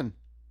 go again.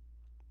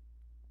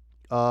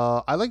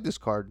 I like this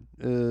card.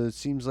 It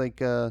seems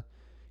like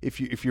if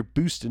you're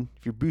boosting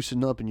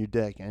up in your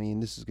deck, I mean,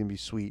 this is gonna be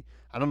sweet.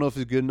 I don't know if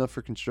it's good enough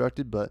for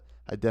constructed, but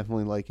I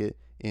definitely like it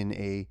in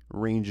a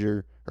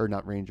mechanologist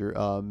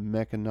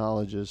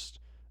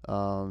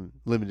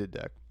limited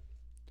deck.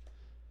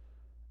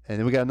 And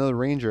then we got another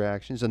ranger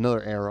action. It's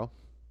another arrow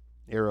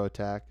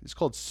attack. It's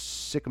called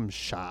Sick'em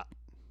Shot.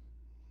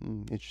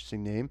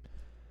 Interesting name.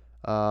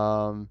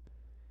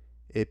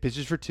 It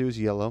pitches for 2. Is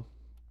yellow.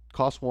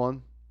 Cost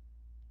 1.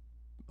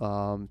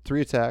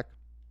 3 attack,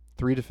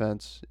 3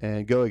 defense,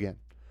 and go again.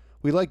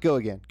 We like go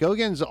again. Go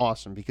again is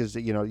awesome because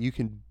you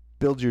can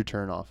build your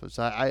turn off of.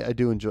 So I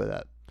do enjoy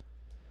that.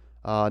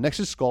 Next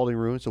is Scalding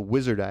Rune. It's a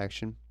wizard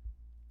action,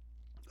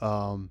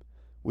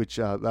 which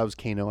that was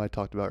Kano I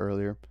talked about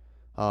earlier.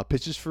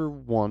 Pitches for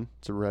 1.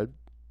 It's a red.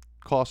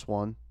 Cost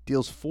 1.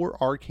 Deals 4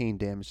 arcane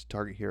damage to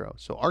target hero.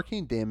 So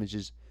arcane damage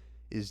is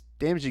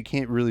damage you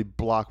can't really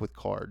block with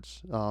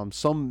cards.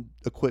 Some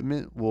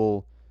equipment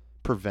will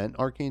prevent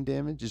arcane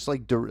damage. It's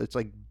like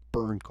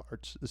burn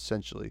cards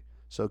essentially.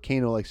 So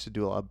Kano likes to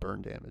do a lot of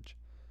burn damage.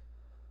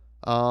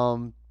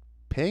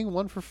 Paying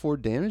 1 for 4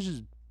 damage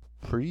is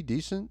pretty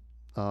decent.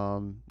 A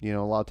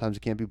lot of times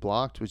it can't be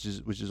blocked, which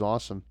is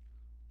awesome.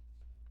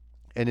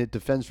 And it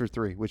defends for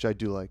 3, which I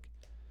do like.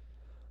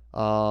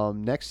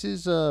 Next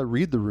is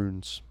Read the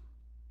Runes.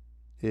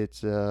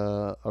 It's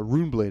a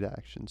Runeblade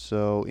action.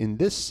 So in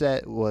this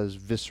set was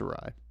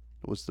Viserai,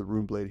 was the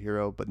Runeblade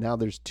hero, but now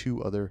there's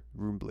 2 other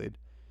Runeblade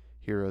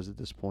heroes at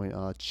this point,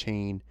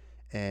 Chain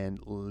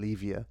and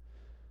Levia.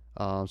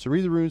 So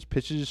Read the Runes,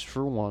 pitches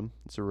for 1.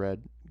 It's a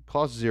red.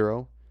 Costs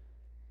 0.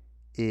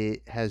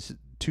 It has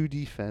 2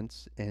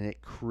 defense, and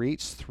it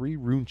creates 3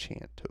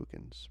 Runechant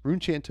tokens.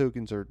 Runechant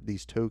tokens are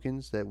these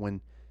tokens that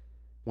when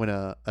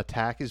a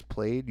attack is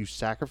played, you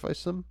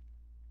sacrifice them,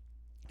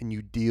 and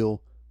you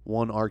deal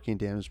 1 arcane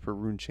damage per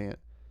Runechant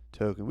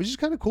token, which is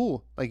kind of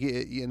cool. Like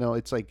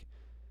it's like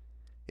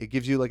it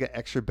gives you like an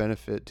extra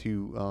benefit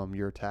to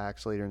your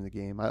attacks later in the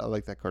game. I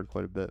like that card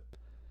quite a bit.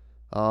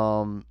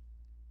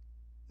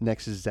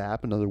 Next is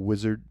Zap, another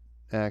wizard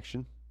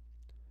action.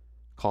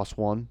 Cost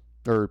 1,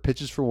 or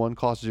pitches for 1,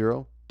 cost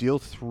 0. Deal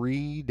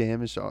 3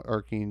 damage to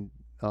arcane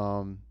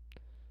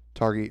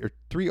target, or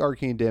 3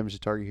 arcane damage to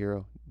target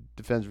hero.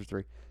 Defends for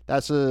 3.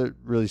 That's a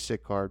really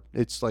sick card.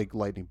 It's like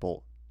Lightning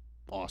Bolt.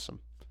 Awesome.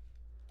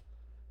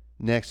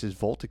 Next is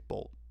Voltic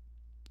Bolt.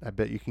 I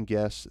bet you can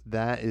guess.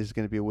 That is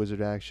going to be a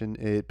wizard action.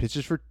 It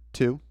pitches for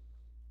 2.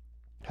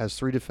 Has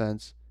 3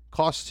 defense.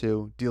 Costs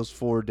 2. Deals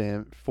 4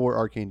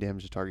 arcane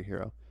damage to target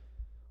hero.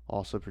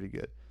 Also pretty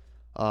good.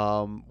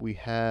 We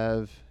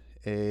have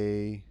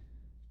another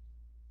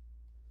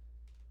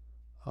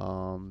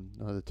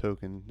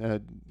token.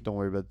 Don't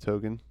worry about the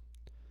token.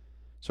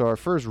 So our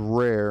first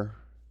rare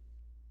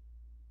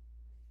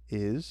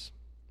is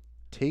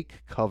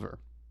Take Cover.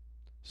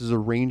 This is a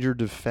ranger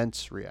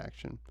defense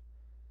reaction.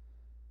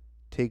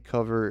 Take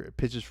Cover,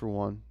 pitches for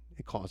 1.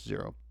 It costs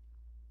 0.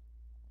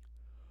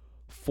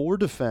 4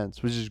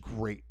 defense, which is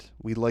great.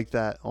 We like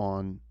that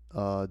on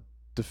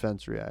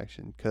defense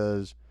reaction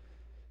because,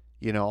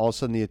 all of a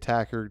sudden the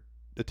attacker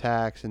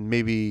attacks and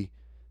maybe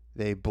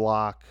they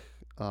block.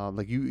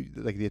 Like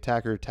the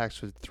attacker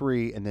attacks with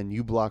 3 and then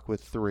you block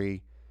with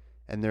 3,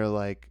 and they're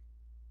like,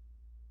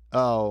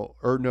 oh,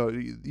 or no,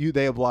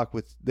 they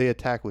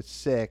attack with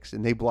 6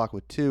 and they block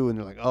with 2, and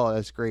they're like, oh,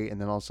 that's great,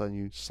 and then all of a sudden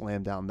you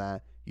slam down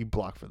that, you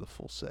block for the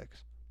full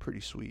 6.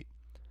 Pretty sweet.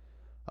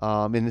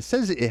 And it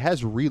says it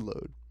has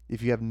reload.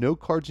 If you have no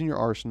cards in your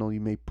arsenal,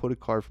 you may put a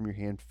card from your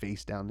hand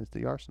face down into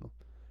the arsenal.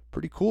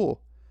 Pretty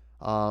cool.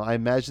 I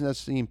imagine that's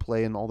seen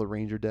play in all the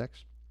ranger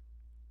decks.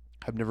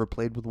 I've never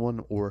played with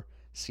one or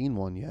seen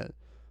one yet,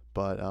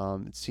 but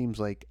it seems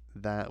like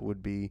that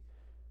would be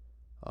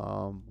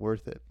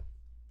worth it.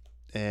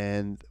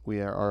 And we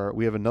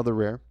have another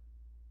rare.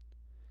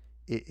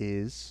 It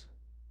is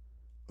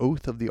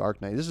Oath of the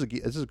Arknight. This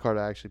is a card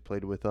I actually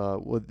played with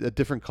a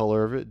different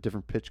color of it,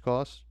 different pitch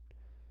cost.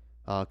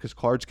 Because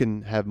cards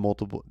can have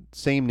multiple,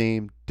 same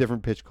name,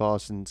 different pitch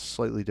costs, and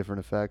slightly different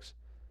effects.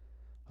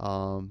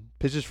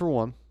 Pitches for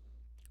 1,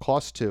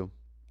 cost 2.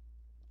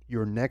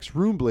 Your next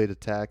Runeblade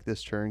attack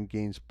this turn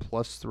gains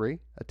 +3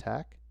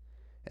 attack,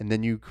 and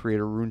then you create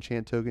a Rune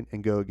Chant token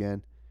and go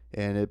again,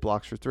 and it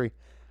blocks for 3.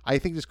 I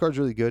think this card's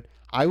really good.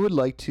 I would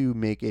like to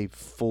make a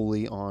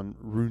fully on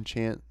Rune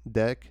Chant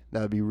deck.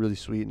 That would be really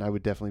sweet, and I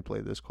would definitely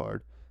play this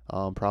card,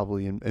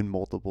 probably in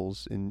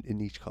multiples in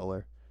each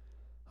color.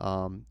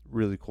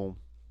 Really cool.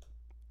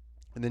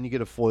 And then you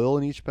get a foil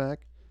in each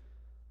pack.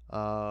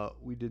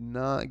 We did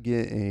not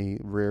get a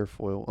rare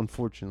foil,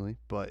 unfortunately,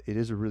 but it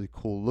is a really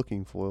cool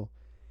looking foil.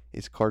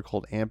 It's a card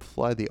called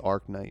Amplify the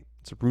Arknight.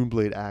 It's a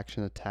Runeblade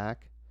action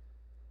attack.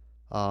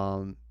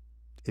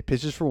 It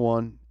pitches for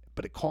 1,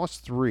 but it costs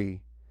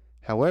 3.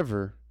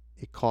 However,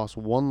 it costs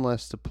 1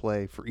 less to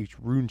play for each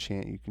rune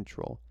chant you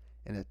control,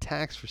 and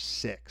attacks for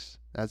 6.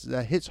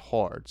 That hits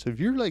hard. So if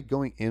you're like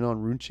going in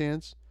on rune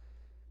chants,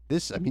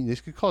 this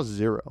could cost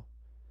 0,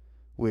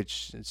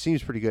 which it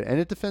seems pretty good, and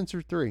it defends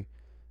for 3.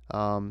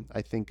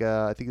 I think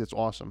that's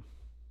awesome.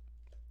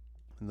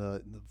 And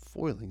the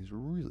foiling is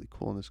really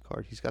cool in this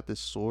card. He's got this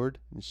sword,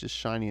 and it's just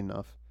shiny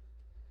enough.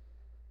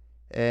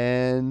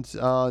 And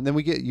then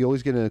you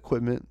always get an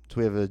equipment. So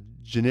we have a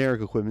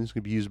generic equipment. It's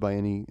going to be used by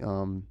any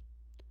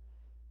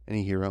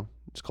hero.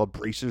 It's called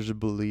Bracers of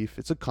Belief.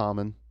 It's a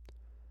common.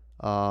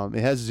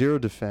 It has 0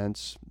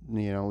 defense,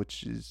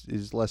 which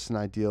is less than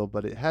ideal,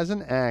 but it has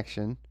an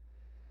action.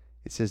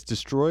 It says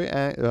destroy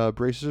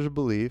Bracers of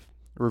Belief.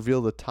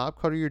 Reveal the top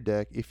card of your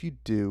deck. If you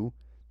do,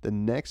 the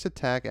next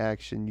attack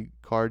action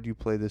card you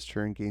play this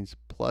turn gains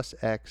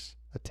 +X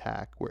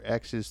attack, where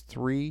X is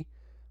 3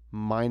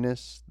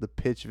 minus the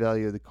pitch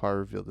value of the card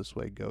revealed this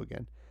way. Go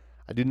again.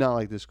 I do not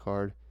like this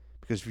card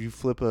because if you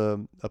flip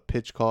a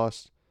pitch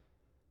cost,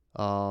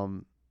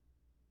 or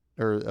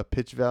a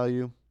pitch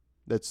value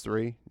that's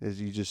 3,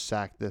 is you just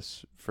sack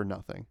this for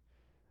nothing.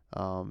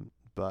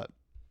 But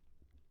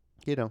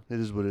it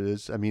is what it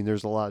is. I mean,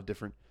 there's a lot of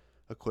different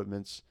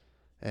equipments.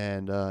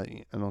 And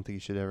I don't think you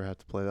should ever have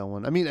to play that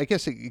one. I mean, I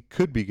guess it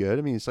could be good.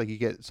 I mean, it's like you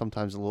get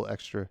sometimes a little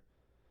extra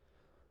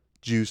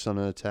juice on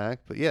an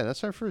attack. But yeah,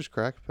 that's our first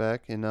crack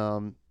pack. And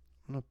I'm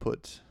gonna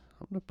put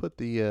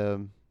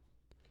the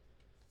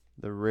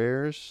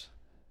rares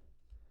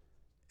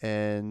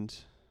and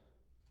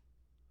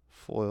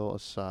foil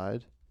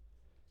aside,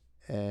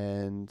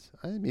 and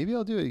maybe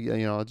I'll do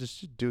it. I'll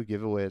just do a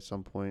giveaway at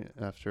some point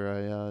after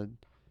I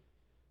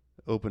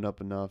open up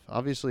enough.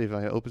 Obviously, if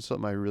I open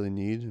something I really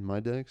need in my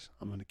decks,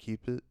 I'm going to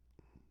keep it,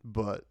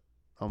 but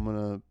I'm going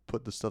to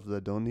put the stuff that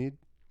I don't need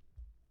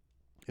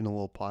in a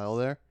little pile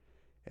there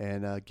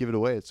and give it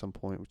away at some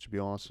point, which would be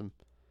awesome.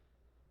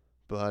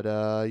 But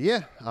but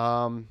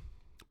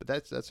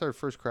that's our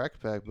first crack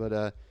pack.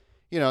 But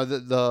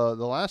the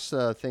last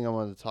thing I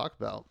wanted to talk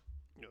about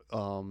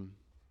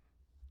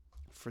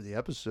for the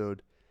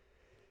episode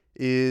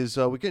is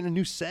we're getting a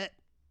new set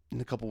in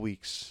a couple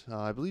weeks.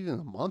 I believe in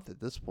a month at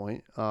this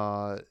point.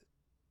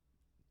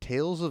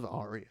 Tales of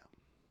Aria.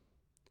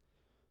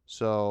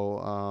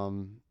 So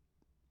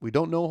we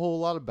don't know a whole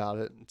lot about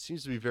it. It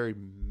seems to be very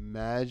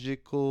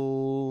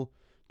magical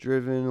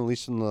driven, at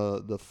least on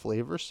the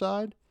flavor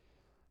side.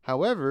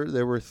 However,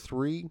 there were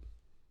three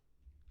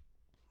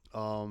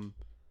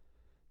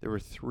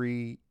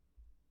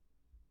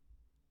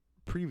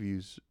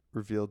previews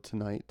revealed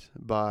tonight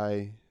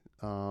by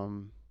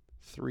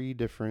 3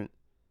 different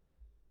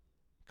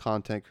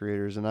content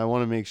creators, and I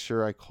want to make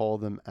sure I call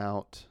them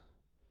out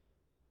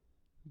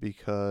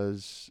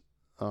because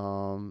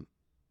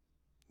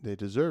they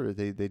deserve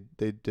it. They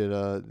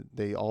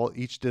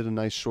each did a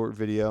nice short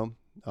video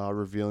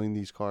revealing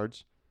these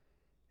cards,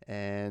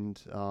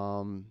 and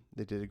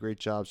they did a great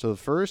job. So the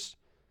first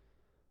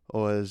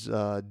was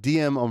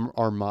DM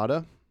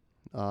Armada.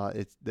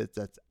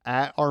 That's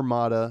at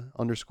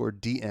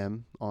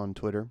Armada_DM on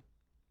Twitter,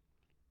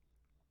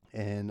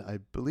 and I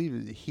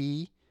believe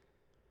he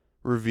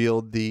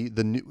revealed the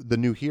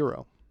new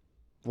hero,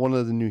 one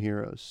of the new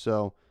heroes.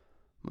 So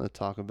I'm going to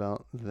talk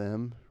about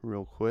them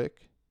real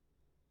quick.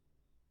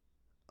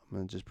 I'm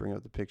going to just bring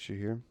up the picture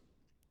here.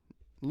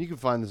 And you can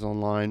find this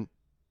online,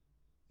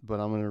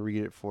 but I'm going to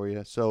read it for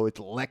you. So it's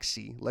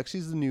Lexi.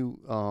 Lexi's the new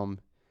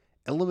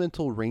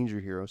Elemental Ranger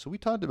hero. So we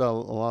talked about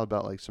a lot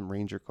about like some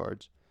Ranger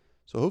cards.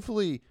 So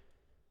hopefully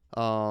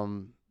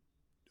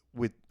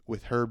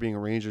with her being a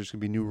Ranger, there's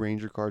going to be new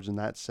Ranger cards in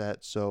that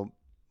set. So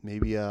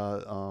maybe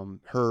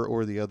her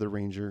or the other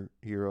Ranger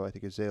hero, I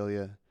think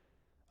Azalea,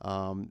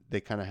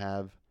 they kind of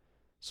have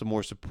some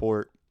more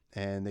support,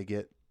 and they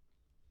get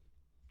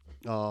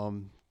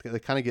they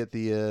kind of get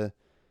the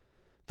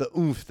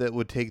oomph that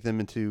would take them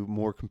into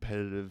more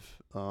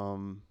competitive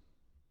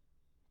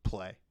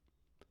play,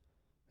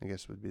 I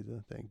guess would be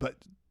the thing. But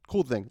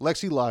cool thing,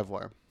 Lexi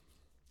Livewire,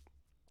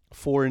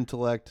 4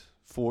 intellect,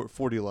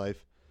 40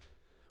 life,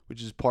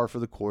 which is par for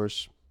the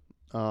course.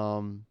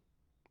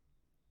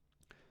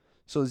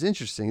 So it's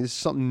interesting. This is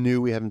something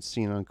new we haven't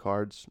seen on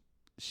cards.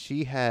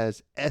 she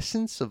has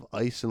Essence of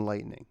Ice and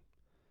Lightning.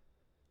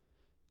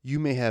 You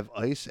may have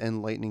Ice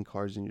and Lightning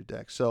cards in your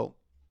deck. So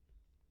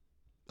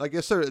I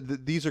guess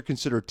these are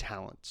considered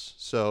talents.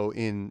 So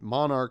in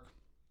Monarch,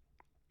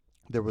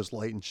 there was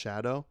Light and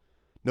Shadow.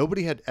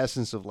 Nobody had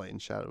Essence of Light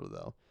and Shadow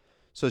though.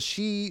 So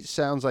she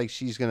sounds like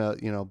she's gonna,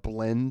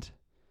 blend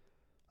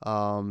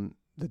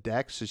the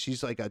deck. So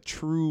she's like a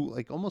true,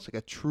 like almost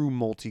like a true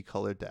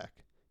multicolored deck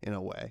in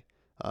a way.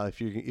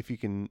 If you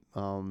can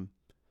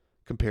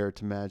compare it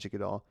to Magic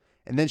at all.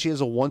 And then she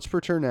has a once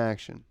per turn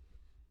action.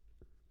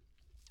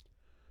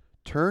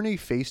 Turn a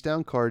face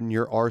down card in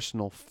your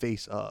arsenal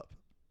face up.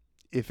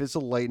 If it's a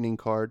lightning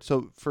card,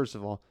 so first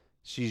of all,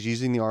 she's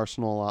using the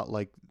arsenal a lot,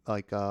 like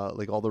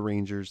all the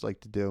Rangers like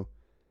to do.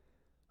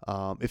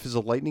 If it's a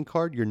lightning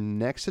card, your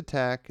next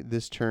attack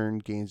this turn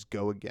gains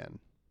go again.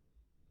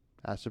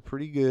 That's a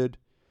pretty good.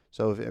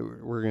 So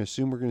we're going to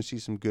assume we're going to see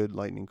some good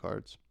lightning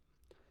cards.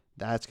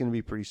 That's going to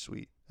be pretty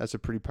sweet. That's a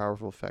pretty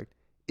powerful effect.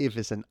 If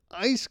it's an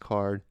ice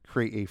card,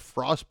 create a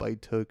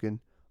frostbite token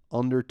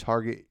under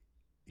target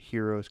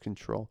hero's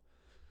control.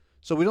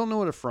 So we don't know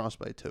what a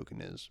frostbite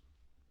token is.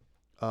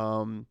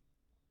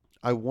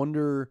 I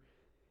wonder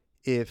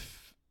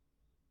if,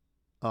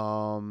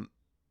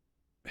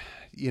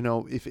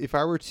 if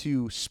I were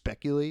to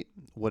speculate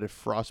what a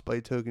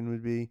frostbite token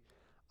would be,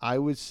 I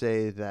would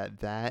say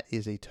that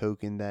is a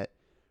token that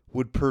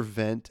would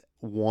prevent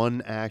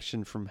one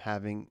action from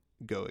having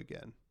go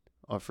again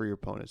for your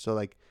opponent. So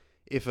like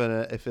if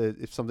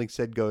something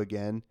said go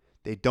again,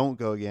 they don't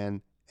go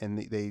again, and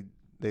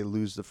they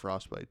lose the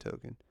frostbite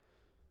token,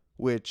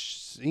 which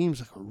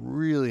seems like a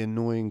really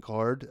annoying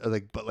card.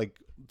 But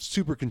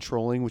super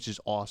controlling, which is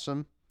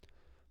awesome.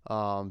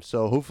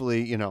 So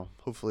hopefully they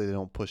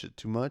don't push it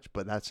too much,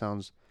 but that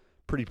sounds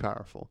pretty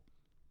powerful.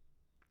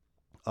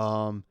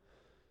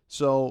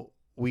 So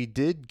we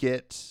did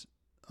get,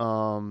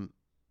 well,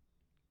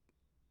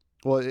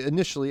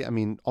 initially,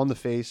 on the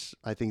face,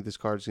 I think this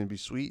card is going to be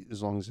sweet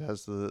as long as it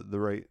has the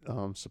right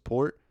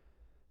support.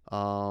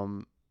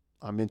 I'm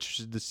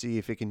interested to see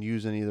if it can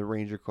use any of the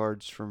Ranger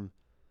cards from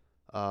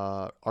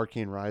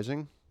Arcane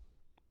Rising,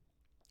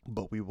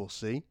 but we will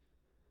see.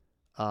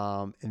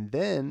 And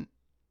then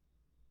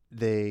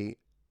they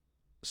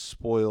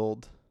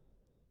spoiled,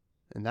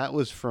 and that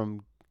was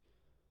from,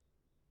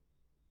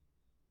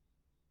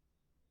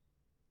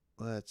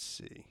 let's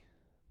see.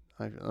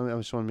 I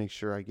just want to make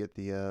sure I get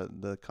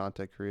the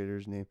content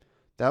creator's name.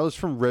 That was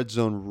from Red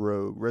Zone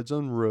Rogue. Red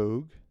Zone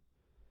Rogue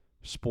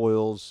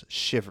spoils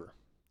Shiver,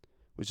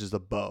 which is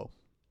the bow.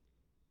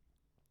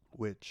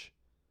 Which,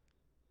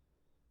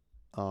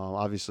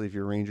 obviously, if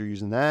you're a Ranger,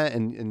 using that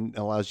and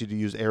allows you to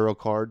use arrow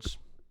cards.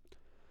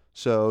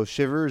 So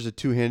Shiver is a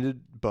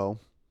two-handed bow.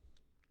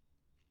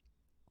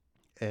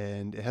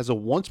 And it has a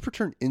once per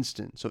turn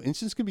instant. So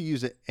instants can be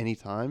used at any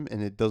time,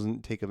 and it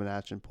doesn't take up an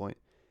action point.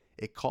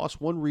 It costs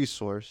one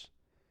resource.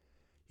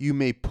 You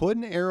may put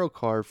an arrow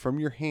card from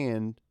your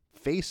hand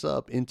face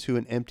up into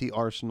an empty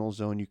arsenal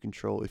zone you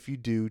control. If you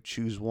do,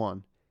 choose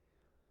one.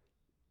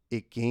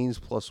 It gains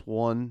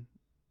 +1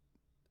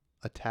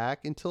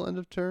 attack until end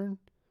of turn,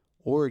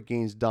 or it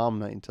gains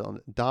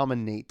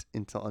dominate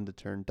until end of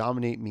turn.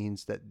 Dominate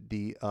means that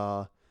the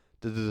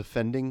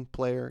defending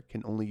player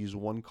can only use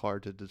one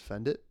card to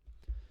defend it.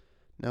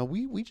 Now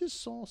we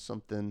just saw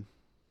something.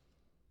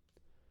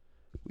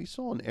 We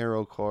saw an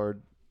arrow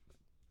card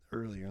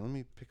earlier. Let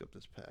me pick up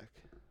this pack.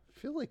 I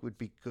feel like would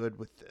be good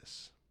with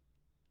this.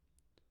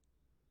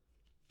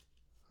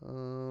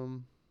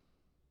 So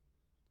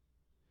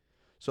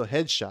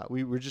headshot.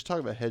 We were just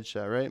talking about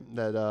headshot, right?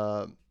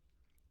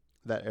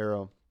 That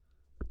arrow.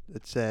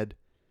 It said,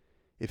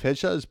 if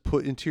headshot is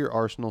put into your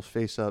arsenal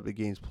face up, it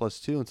gains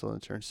 +2 until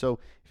end turn. So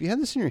if you had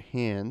this in your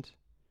hand,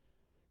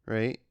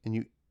 right, and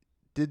you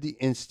did the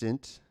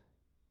instant,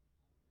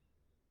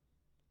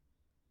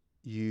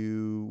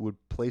 you would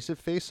place it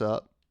face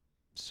up.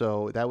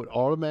 So that would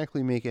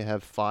automatically make it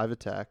have 5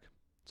 attack.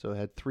 So it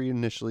had 3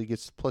 initially,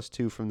 gets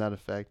 +2 from that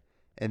effect.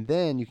 And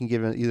then you can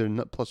give it either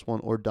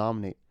 +1 or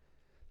dominate.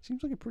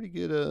 Seems like a pretty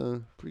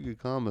good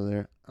combo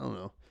there. I don't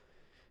know.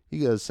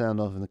 You guys sound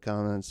off in the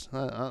comments.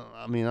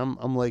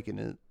 I'm liking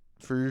it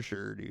for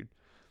sure, dude.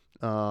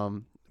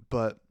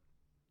 But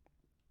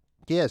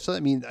yeah, so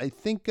I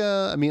think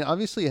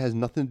obviously it has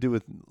nothing to do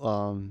with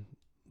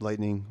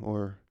lightning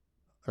or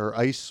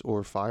ice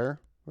or fire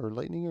or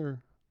lightning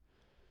or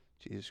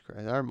Jesus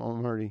Christ. I'm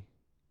already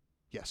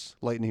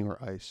lightning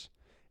or ice.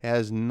 It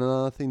has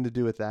nothing to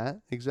do with that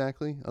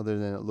exactly, other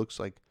than it looks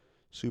like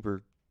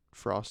super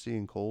frosty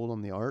and cold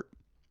on the art.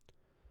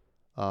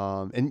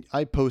 And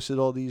I posted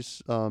all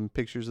these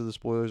pictures of the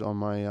spoilers on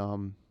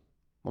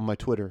my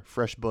Twitter,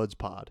 Fresh Buds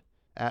Pod,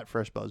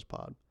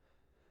 @FreshBuzzPod.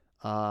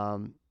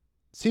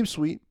 Seems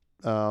sweet.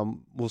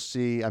 We'll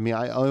see.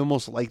 I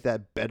almost like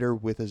that better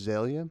with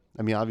Azalea.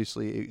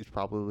 Obviously it's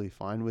probably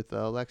fine with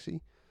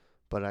Lexi,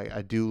 but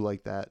I do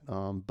like that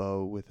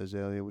bow with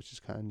Azalea, which is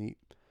kind of neat.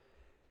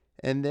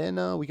 And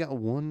then we got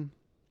one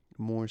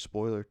more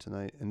spoiler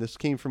tonight, and this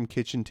came from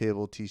Kitchen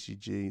Table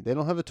TCG. They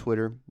don't have a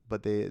Twitter,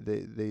 but they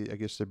I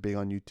guess they're big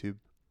on YouTube.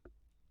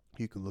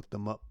 You can look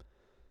them up.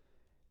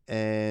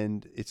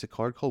 And it's a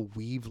card called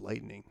Weave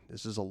Lightning.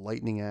 This is a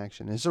lightning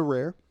action. It's a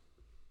rare.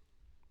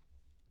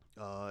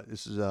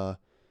 This is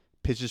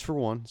pitches for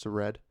 1. It's a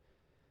red.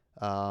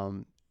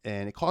 And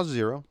it costs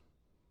 0.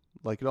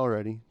 Like it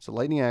already. It's a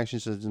lightning action,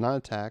 so it does not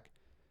attack.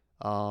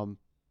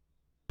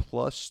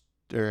 Plus,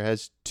 or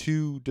has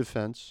 2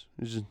 defense.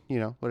 Which is,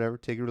 whatever.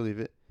 Take it or leave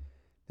it.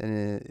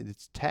 And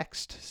its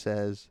text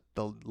says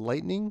the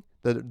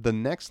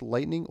next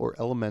lightning or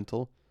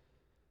elemental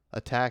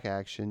attack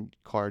action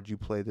card you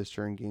play this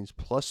turn gains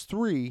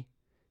 +3.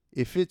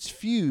 If it's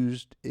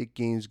fused, it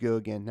gains go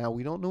again. Now,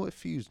 we don't know what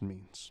fused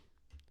means.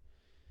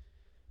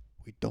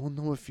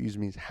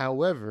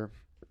 However,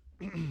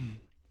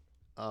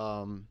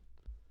 I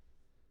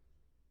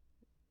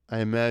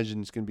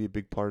imagine it's going to be a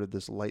big part of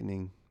this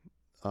lightning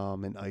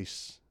and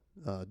ice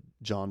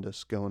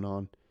jaundice going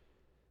on,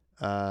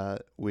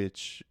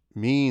 which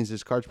means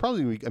this card's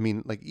probably weak. I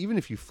mean, like, even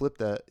if you flip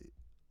that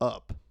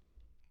up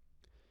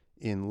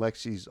in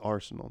Lexi's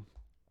arsenal,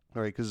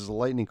 all right, because it's a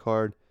lightning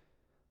card,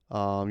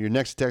 your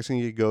next attack's going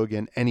to get go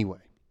again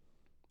anyway.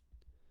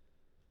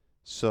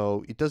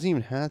 So it doesn't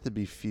even have to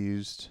be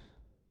fused.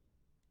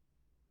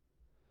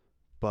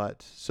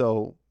 But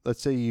so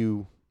let's say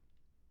you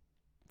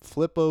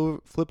flip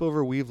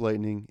over Weave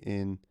Lightning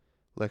in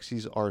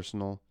Lexi's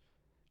arsenal.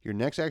 Your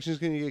next action is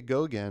going to get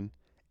go again,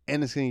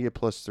 and it's going to get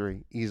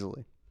 +3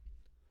 easily.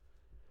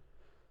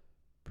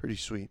 Pretty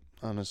sweet,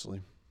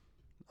 honestly.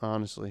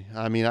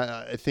 I mean,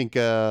 I think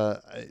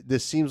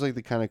this seems like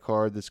the kind of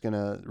card that's going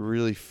to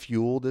really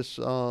fuel this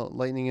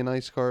Lightning and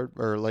Ice card,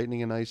 or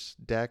Lightning and Ice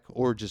deck,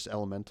 or just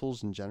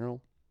elementals in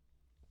general.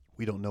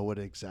 We don't know what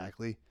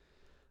exactly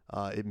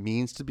it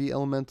means to be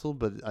elemental,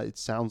 but it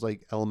sounds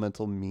like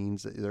elemental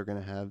means that they're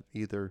going to have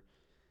either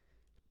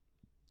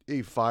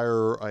a fire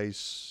or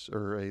ice,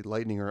 or a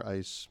lightning or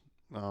ice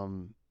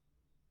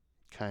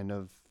kind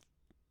of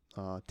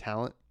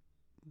talent.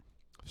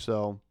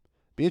 So,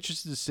 be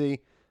interested to see.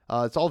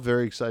 It's all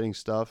very exciting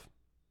stuff.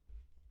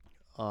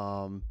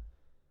 I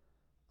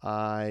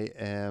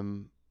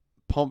am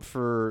pumped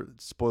for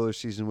spoiler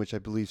season, which I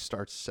believe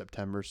starts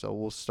September. So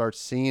we'll start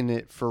seeing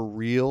it for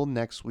real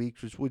next week,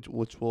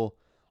 which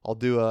I'll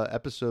do a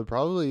episode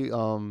probably.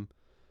 I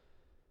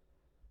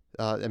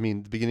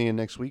mean, the beginning of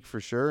next week for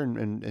sure,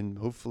 and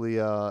hopefully,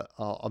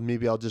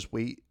 I'll just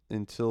wait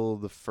until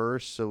the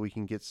 1st so we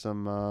can get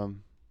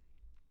some.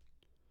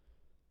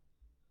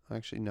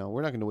 Actually, no,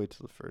 we're not going to wait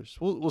till the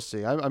 1st. We'll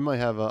see. I might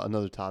have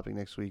another topic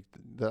next week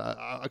that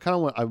I kind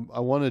of want. I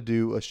want to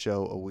do a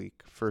show a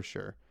week for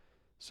sure.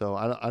 So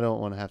I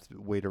don't want to have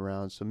to wait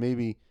around. So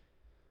maybe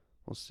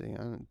we'll see.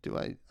 Do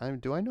I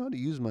know how to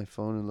use my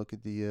phone and look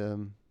at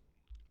the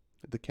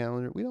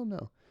calendar? We don't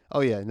know. Oh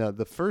yeah, no.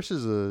 The 1st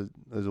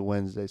is a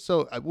Wednesday.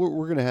 So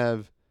we're gonna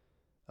have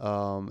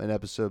an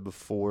episode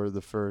before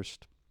the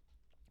 1st,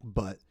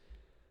 but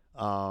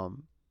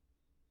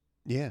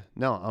yeah,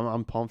 no,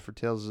 I'm pumped for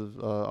Tales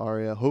of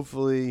Aria.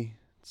 Hopefully,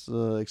 it's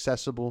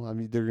accessible. I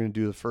mean, they're going to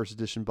do the first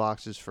edition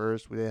boxes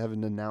first. They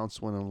haven't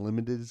announced when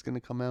Unlimited is going to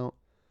come out.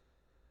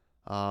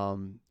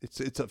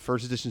 It's a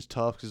first edition's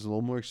tough because it's a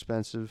little more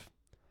expensive.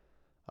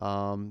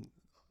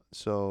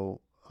 So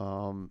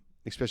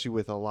especially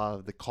with a lot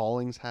of the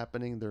callings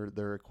happening,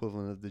 they're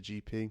equivalent of the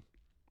GP.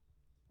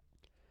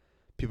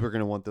 People are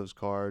going to want those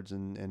cards,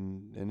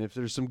 and if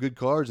there's some good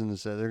cards in the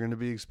set, they're going to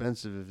be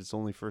expensive if it's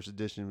only first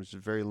edition, which is a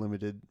very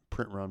limited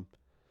print run.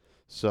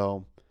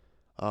 So,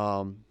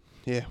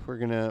 yeah, we're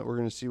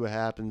gonna see what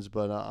happens,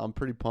 but I'm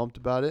pretty pumped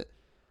about it.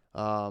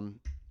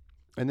 And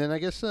then I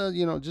guess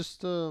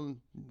just want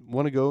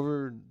to go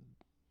over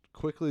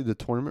quickly the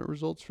tournament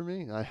results for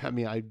me. I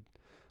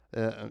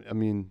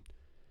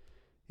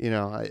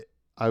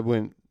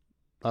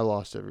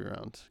lost every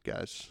round,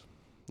 guys.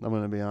 I'm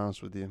going to be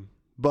honest with you,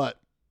 but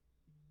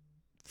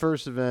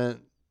first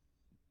event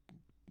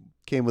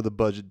came with a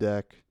budget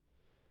deck,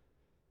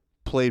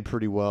 played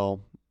pretty well,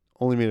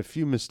 only made a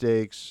few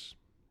mistakes.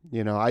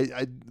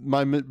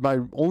 My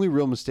only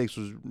real mistakes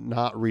was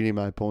not reading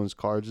my opponent's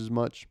cards as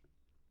much,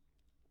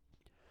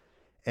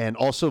 and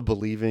also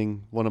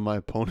believing one of my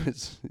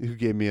opponents who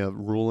gave me a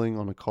ruling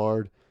on a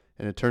card,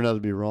 and it turned out to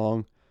be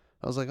wrong.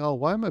 I was like, oh,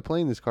 why am I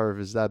playing this card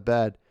if it's that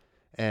bad?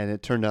 And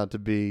it turned out to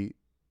be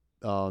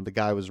the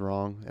guy was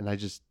wrong, and I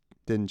just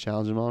didn't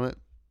challenge him on it.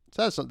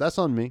 So that's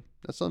on me.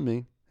 That's on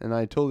me, and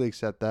I totally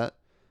accept that.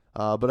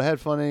 But I had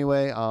fun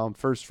anyway.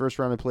 First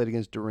round I played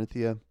against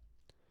Dorinthia,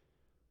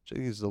 which I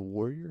think is the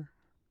warrior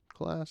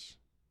class.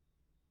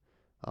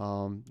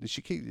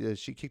 She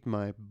kicked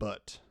my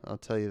butt. I'll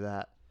tell you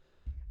that.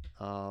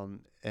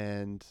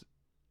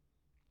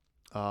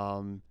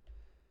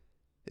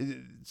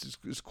 It's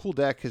a cool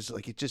deck because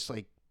it just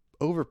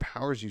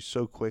overpowers you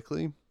so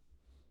quickly,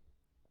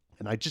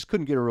 and I just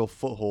couldn't get a real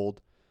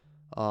foothold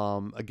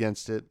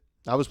against it.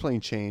 I was playing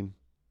Chain.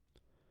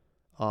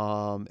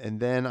 And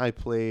then I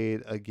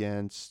played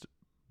against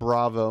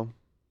Bravo,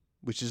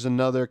 which is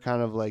another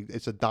kind of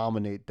it's a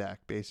dominate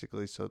deck,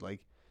 basically. So,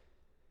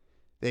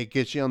 they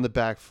get you on the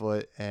back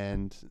foot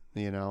and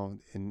they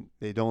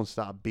don't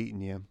stop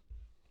beating you.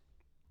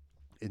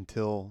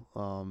 until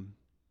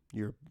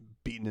you're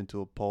beaten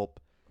into a pulp.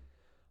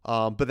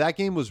 But that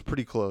game was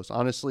pretty close,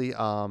 honestly. If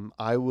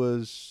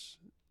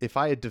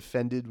I had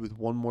defended with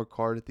one more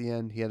card at the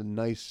end, he had a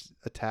nice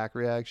attack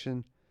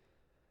reaction.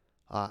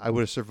 I would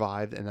have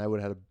survived, and I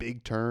would have had a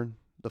big turn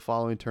the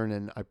following turn,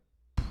 and I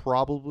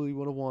probably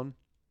would have won.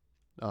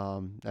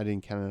 I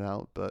didn't count it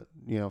out, but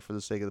for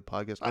the sake of the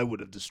podcast, I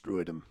would have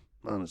destroyed him,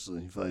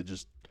 honestly, if I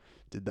just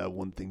did that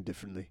one thing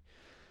differently.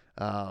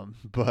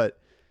 But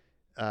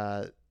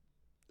yeah.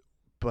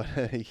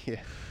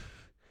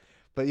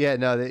 But yeah,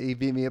 no, he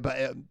beat me.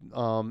 But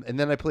and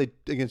then I played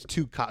against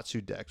 2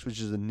 Katsu decks,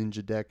 which is a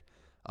ninja deck.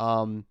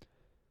 And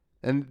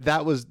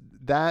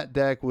that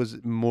deck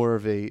was more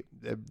of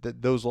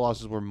those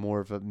losses were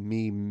more of a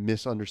me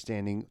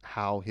misunderstanding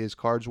how his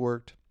cards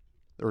worked,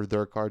 or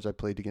their cards. I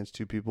played against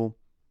 2 people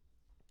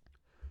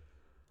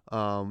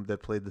that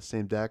played the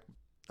same deck.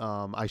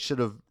 I should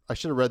have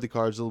read the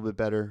cards a little bit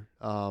better.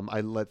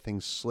 I let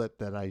things slip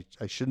that I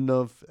shouldn't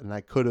have, and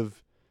I could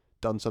have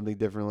done something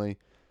differently.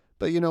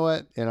 But you know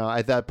what?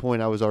 At that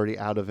point, I was already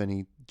out of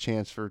any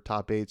chance for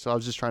top 8, so I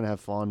was just trying to have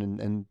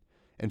fun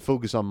and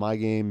focus on my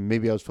game.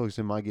 Maybe I was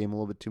focusing on my game a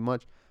little bit too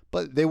much,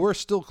 but they were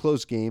still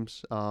close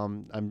games.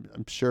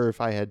 I'm sure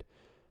if I had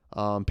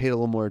paid a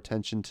little more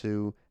attention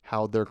to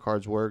how their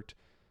cards worked,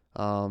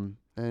 and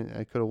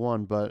I could have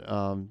won. But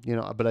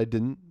but I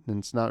didn't, and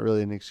it's not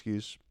really an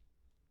excuse.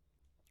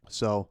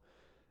 So,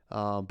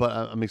 but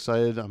I'm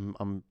excited.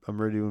 I'm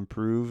ready to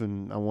improve,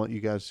 and I want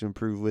you guys to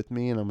improve with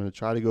me. And I'm going to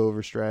try to go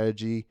over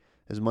strategy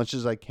as much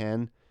as I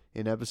can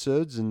in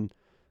episodes. And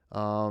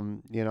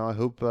I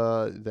hope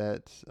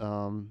that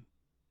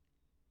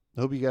I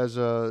hope you guys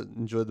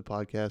enjoyed the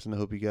podcast, and I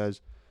hope you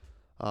guys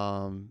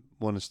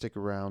want to stick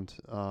around.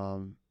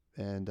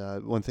 And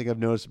one thing I've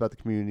noticed about the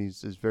community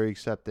is very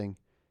accepting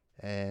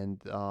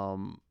and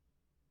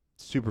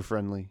super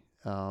friendly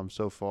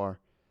so far.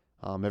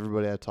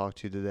 Everybody I talked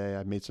to today,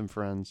 I made some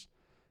friends,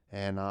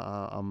 and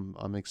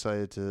I'm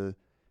excited to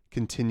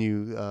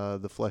continue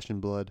the Flesh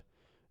and Blood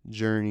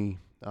journey,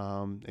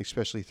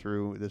 especially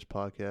through this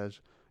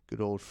podcast.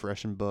 Good old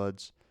Fresh and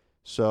Buds.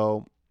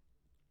 So,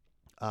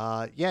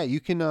 you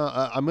can.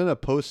 I'm gonna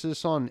post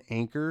this on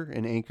Anchor,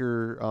 and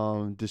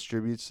Anchor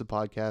distributes the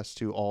podcast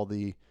to all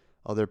the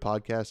other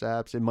podcast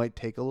apps. It might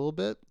take a little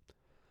bit,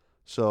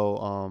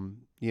 so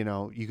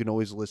you can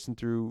always listen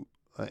through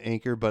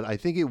Anchor, but I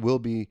think it will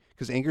be,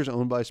 because Anchor's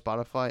owned by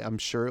Spotify. I'm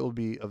sure it will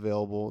be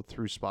available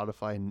through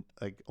Spotify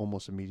like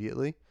almost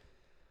immediately.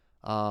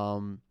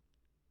 And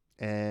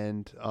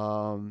then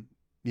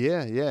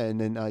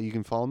you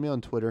can follow me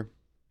on Twitter.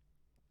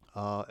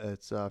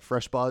 It's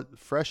Fresh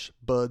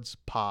Buds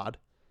Pod,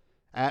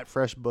 at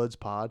Fresh Buds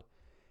Pod,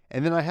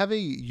 and then I have a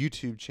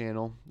YouTube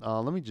channel.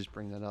 Let me just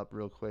bring that up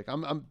real quick. I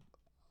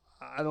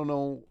don't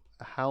know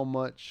how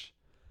much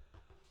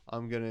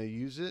I'm gonna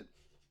use it,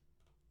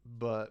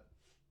 but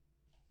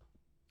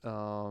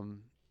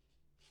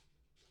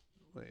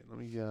wait, let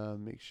me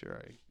make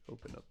sure I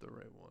open up the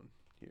right one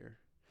here.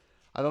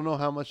 I don't know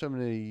how much I'm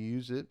gonna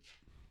use it,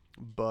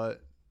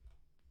 but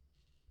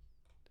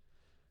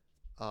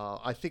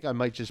I think I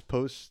might just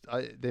post.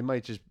 They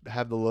might just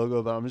have the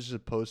logo, but I'm just gonna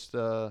post.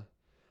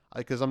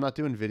 Because I'm not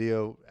doing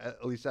video,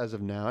 at least as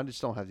of now. I just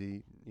don't have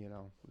the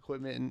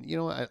equipment, and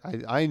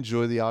I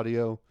enjoy the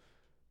audio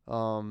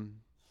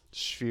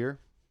sphere,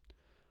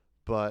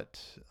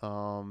 but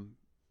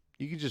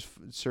you can just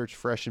search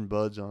Fresh and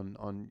Buds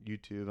on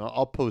YouTube.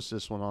 I'll post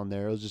this one on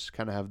there. It'll just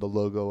kind of have the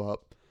logo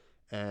up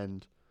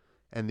and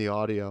the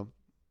audio.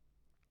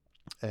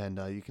 And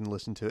you can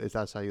listen to it if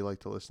that's how you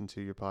like to listen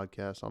to your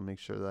podcast. I'll make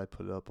sure that I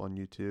put it up on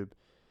YouTube.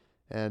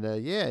 And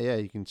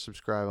you can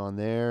subscribe on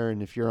there.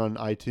 And if you're on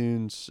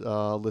iTunes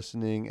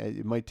listening,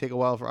 it might take a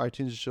while for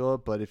iTunes to show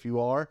up, but if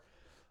you are,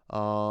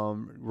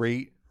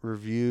 rate,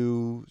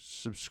 review,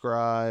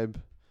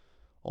 subscribe,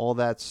 all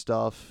that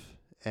stuff.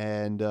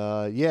 And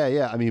I'm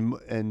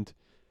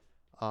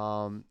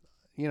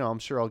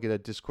sure I'll get a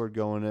Discord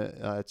going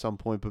at some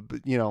point. But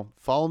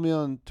follow me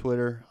on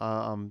Twitter.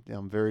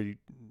 I'm very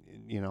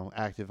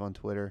active on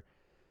Twitter.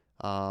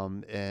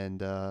 And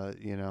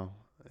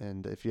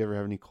if you ever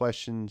have any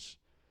questions,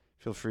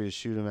 feel free to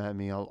shoot them at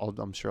me.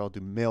 I'm sure I'll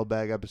do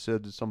mailbag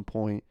episodes at some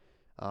point.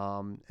 If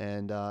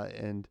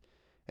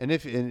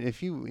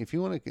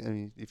you want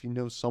to, if you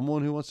know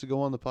someone who wants to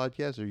go on the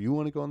podcast, or you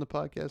want to go on the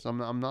podcast,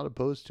 I'm not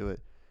opposed to it.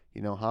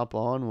 Hop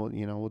on.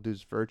 We'll do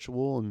this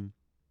virtual, and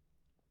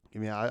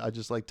I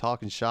just like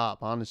talking shop,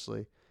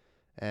 honestly.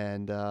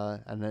 And I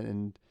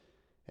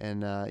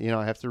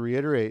have to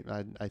reiterate,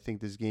 I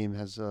think this game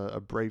has a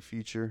bright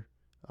future.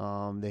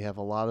 They have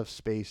a lot of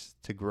space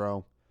to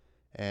grow,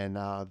 and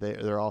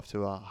they're off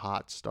to a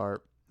hot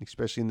start,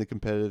 especially in the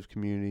competitive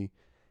community.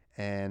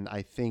 And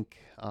I think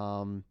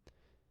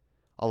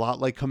a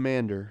lot like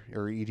Commander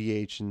or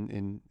EDH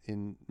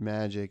in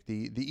Magic,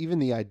 even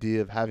the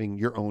idea of having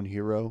your own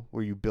hero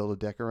where you build a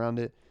deck around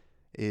it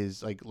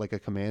is like a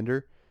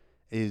Commander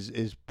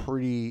is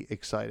pretty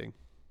exciting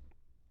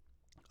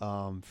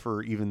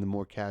for even the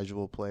more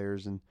casual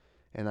players. And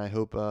and I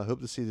hope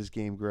to see this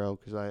game grow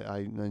because I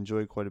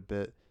enjoy it quite a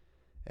bit,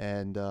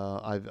 and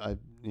I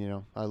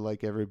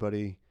like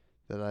everybody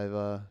that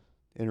I've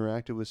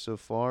interacted with so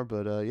far.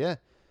 But yeah,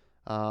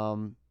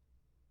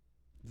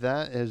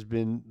 that has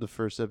been the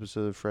first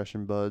episode of Fresh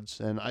and Buds,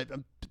 and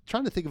I'm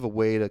trying to think of a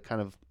way to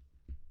kind of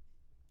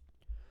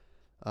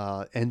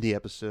end the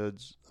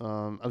episodes.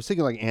 I was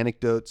thinking like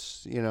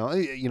anecdotes.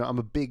 I'm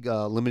a big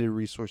limited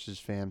resources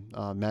fan.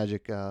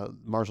 Magic,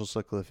 Marshall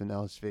Sutcliffe, and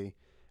LSV,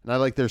 and I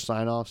like their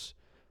sign offs.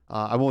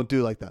 I won't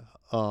do like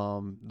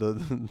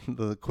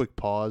the quick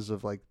pause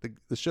of like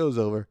the show's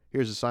over.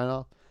 Here's a sign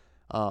off.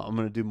 I'm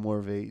gonna do more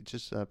of a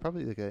just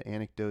probably like an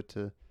anecdote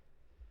to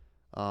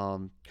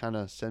kind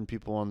of send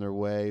people on their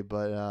way.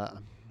 But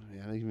I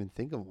don't even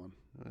think of one.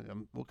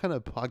 What kind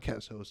of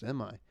podcast host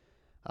am I?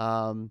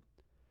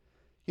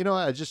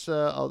 I just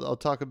I'll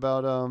talk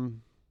about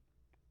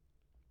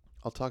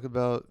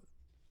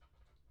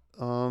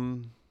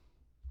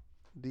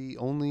the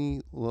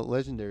only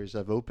legendaries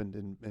I've opened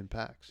in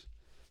packs.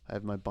 I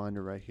have my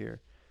binder right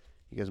here.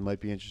 You guys might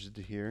be interested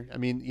to hear. I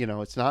mean,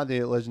 it's not the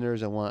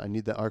legendaries I want. I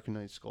need the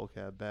Arcanite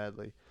Skullcap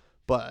badly.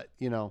 But,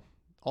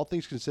 all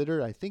things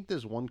considered, I think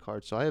there's one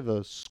card. So I have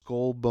a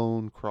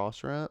Skullbone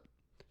Crosswrap,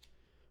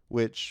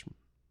 which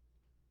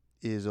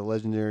is a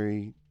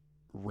legendary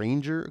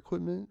ranger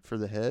equipment for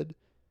the head.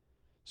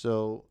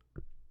 So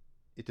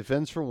it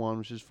defends for 1,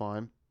 which is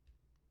fine.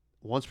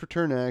 Once per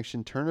turn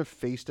action, turn a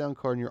face down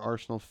card in your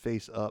arsenal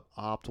face up,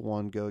 opt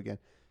 1, go again.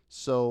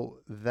 So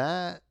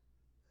that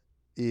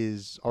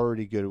is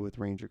already good with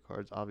ranger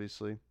cards,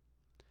 obviously.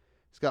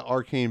 It's got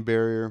Arcane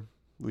Barrier,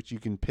 which you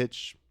can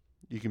pitch.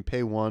 You can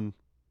pay 1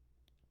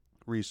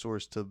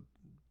 resource to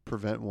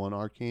prevent 1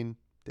 arcane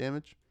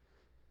damage.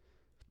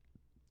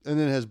 And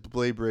then it has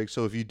Blade Break,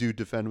 so if you do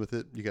defend with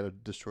it, you got to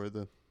destroy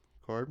the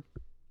card.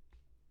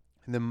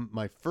 And then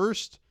my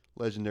first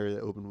legendary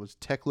that opened was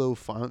Teklo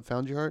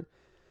Foundry Heart,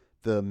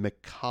 the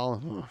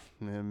Mechalogist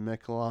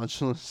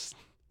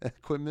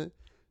equipment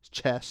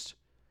chest.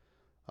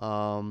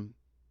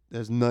 It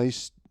has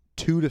nice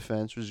 2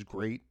 defense, which is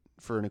great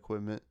for an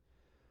equipment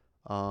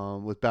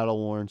with Battle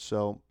Worn.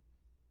 So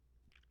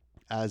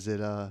as it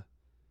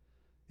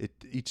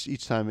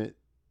each time it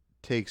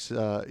takes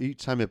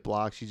each time it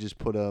blocks, you just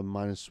put a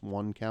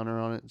 -1 counter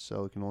on it,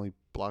 so it can only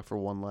block for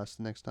 1 less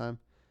the next time.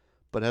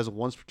 But it has a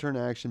once per turn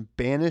action.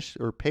 Banish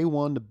or pay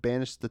 1 to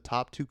banish the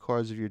top 2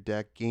 cards of your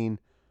deck. Gain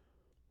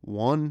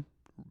 1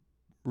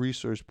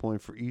 resource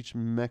point for each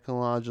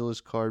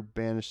Mechalogist card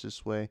banished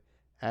this way.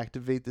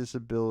 Activate this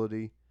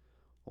ability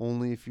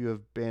only if you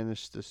have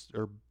banished this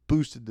or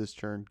boosted this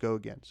turn. Go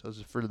again. So this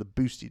is for the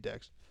boosty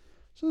decks.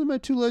 So those are my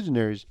 2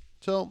 legendaries.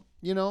 So,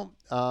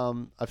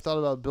 I've thought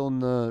about building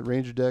the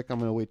Ranger deck. I'm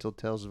going to wait till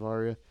Tales of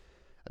Aria.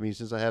 I mean,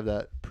 since I have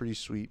that pretty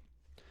sweet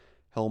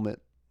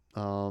helmet,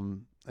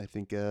 I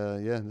think,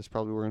 that's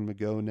probably where I'm going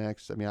to go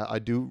next. I mean, I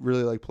do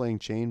really like playing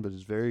Chain, but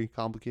it's very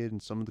complicated,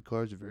 and some of the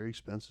cards are very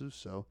expensive.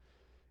 So,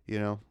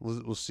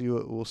 we'll see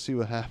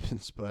what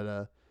happens.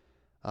 But,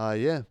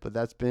 but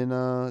that's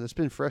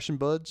been Fresh and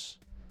Buds.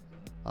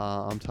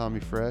 I'm Tommy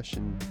Fresh,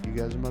 and you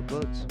guys are my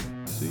buds.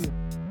 See ya.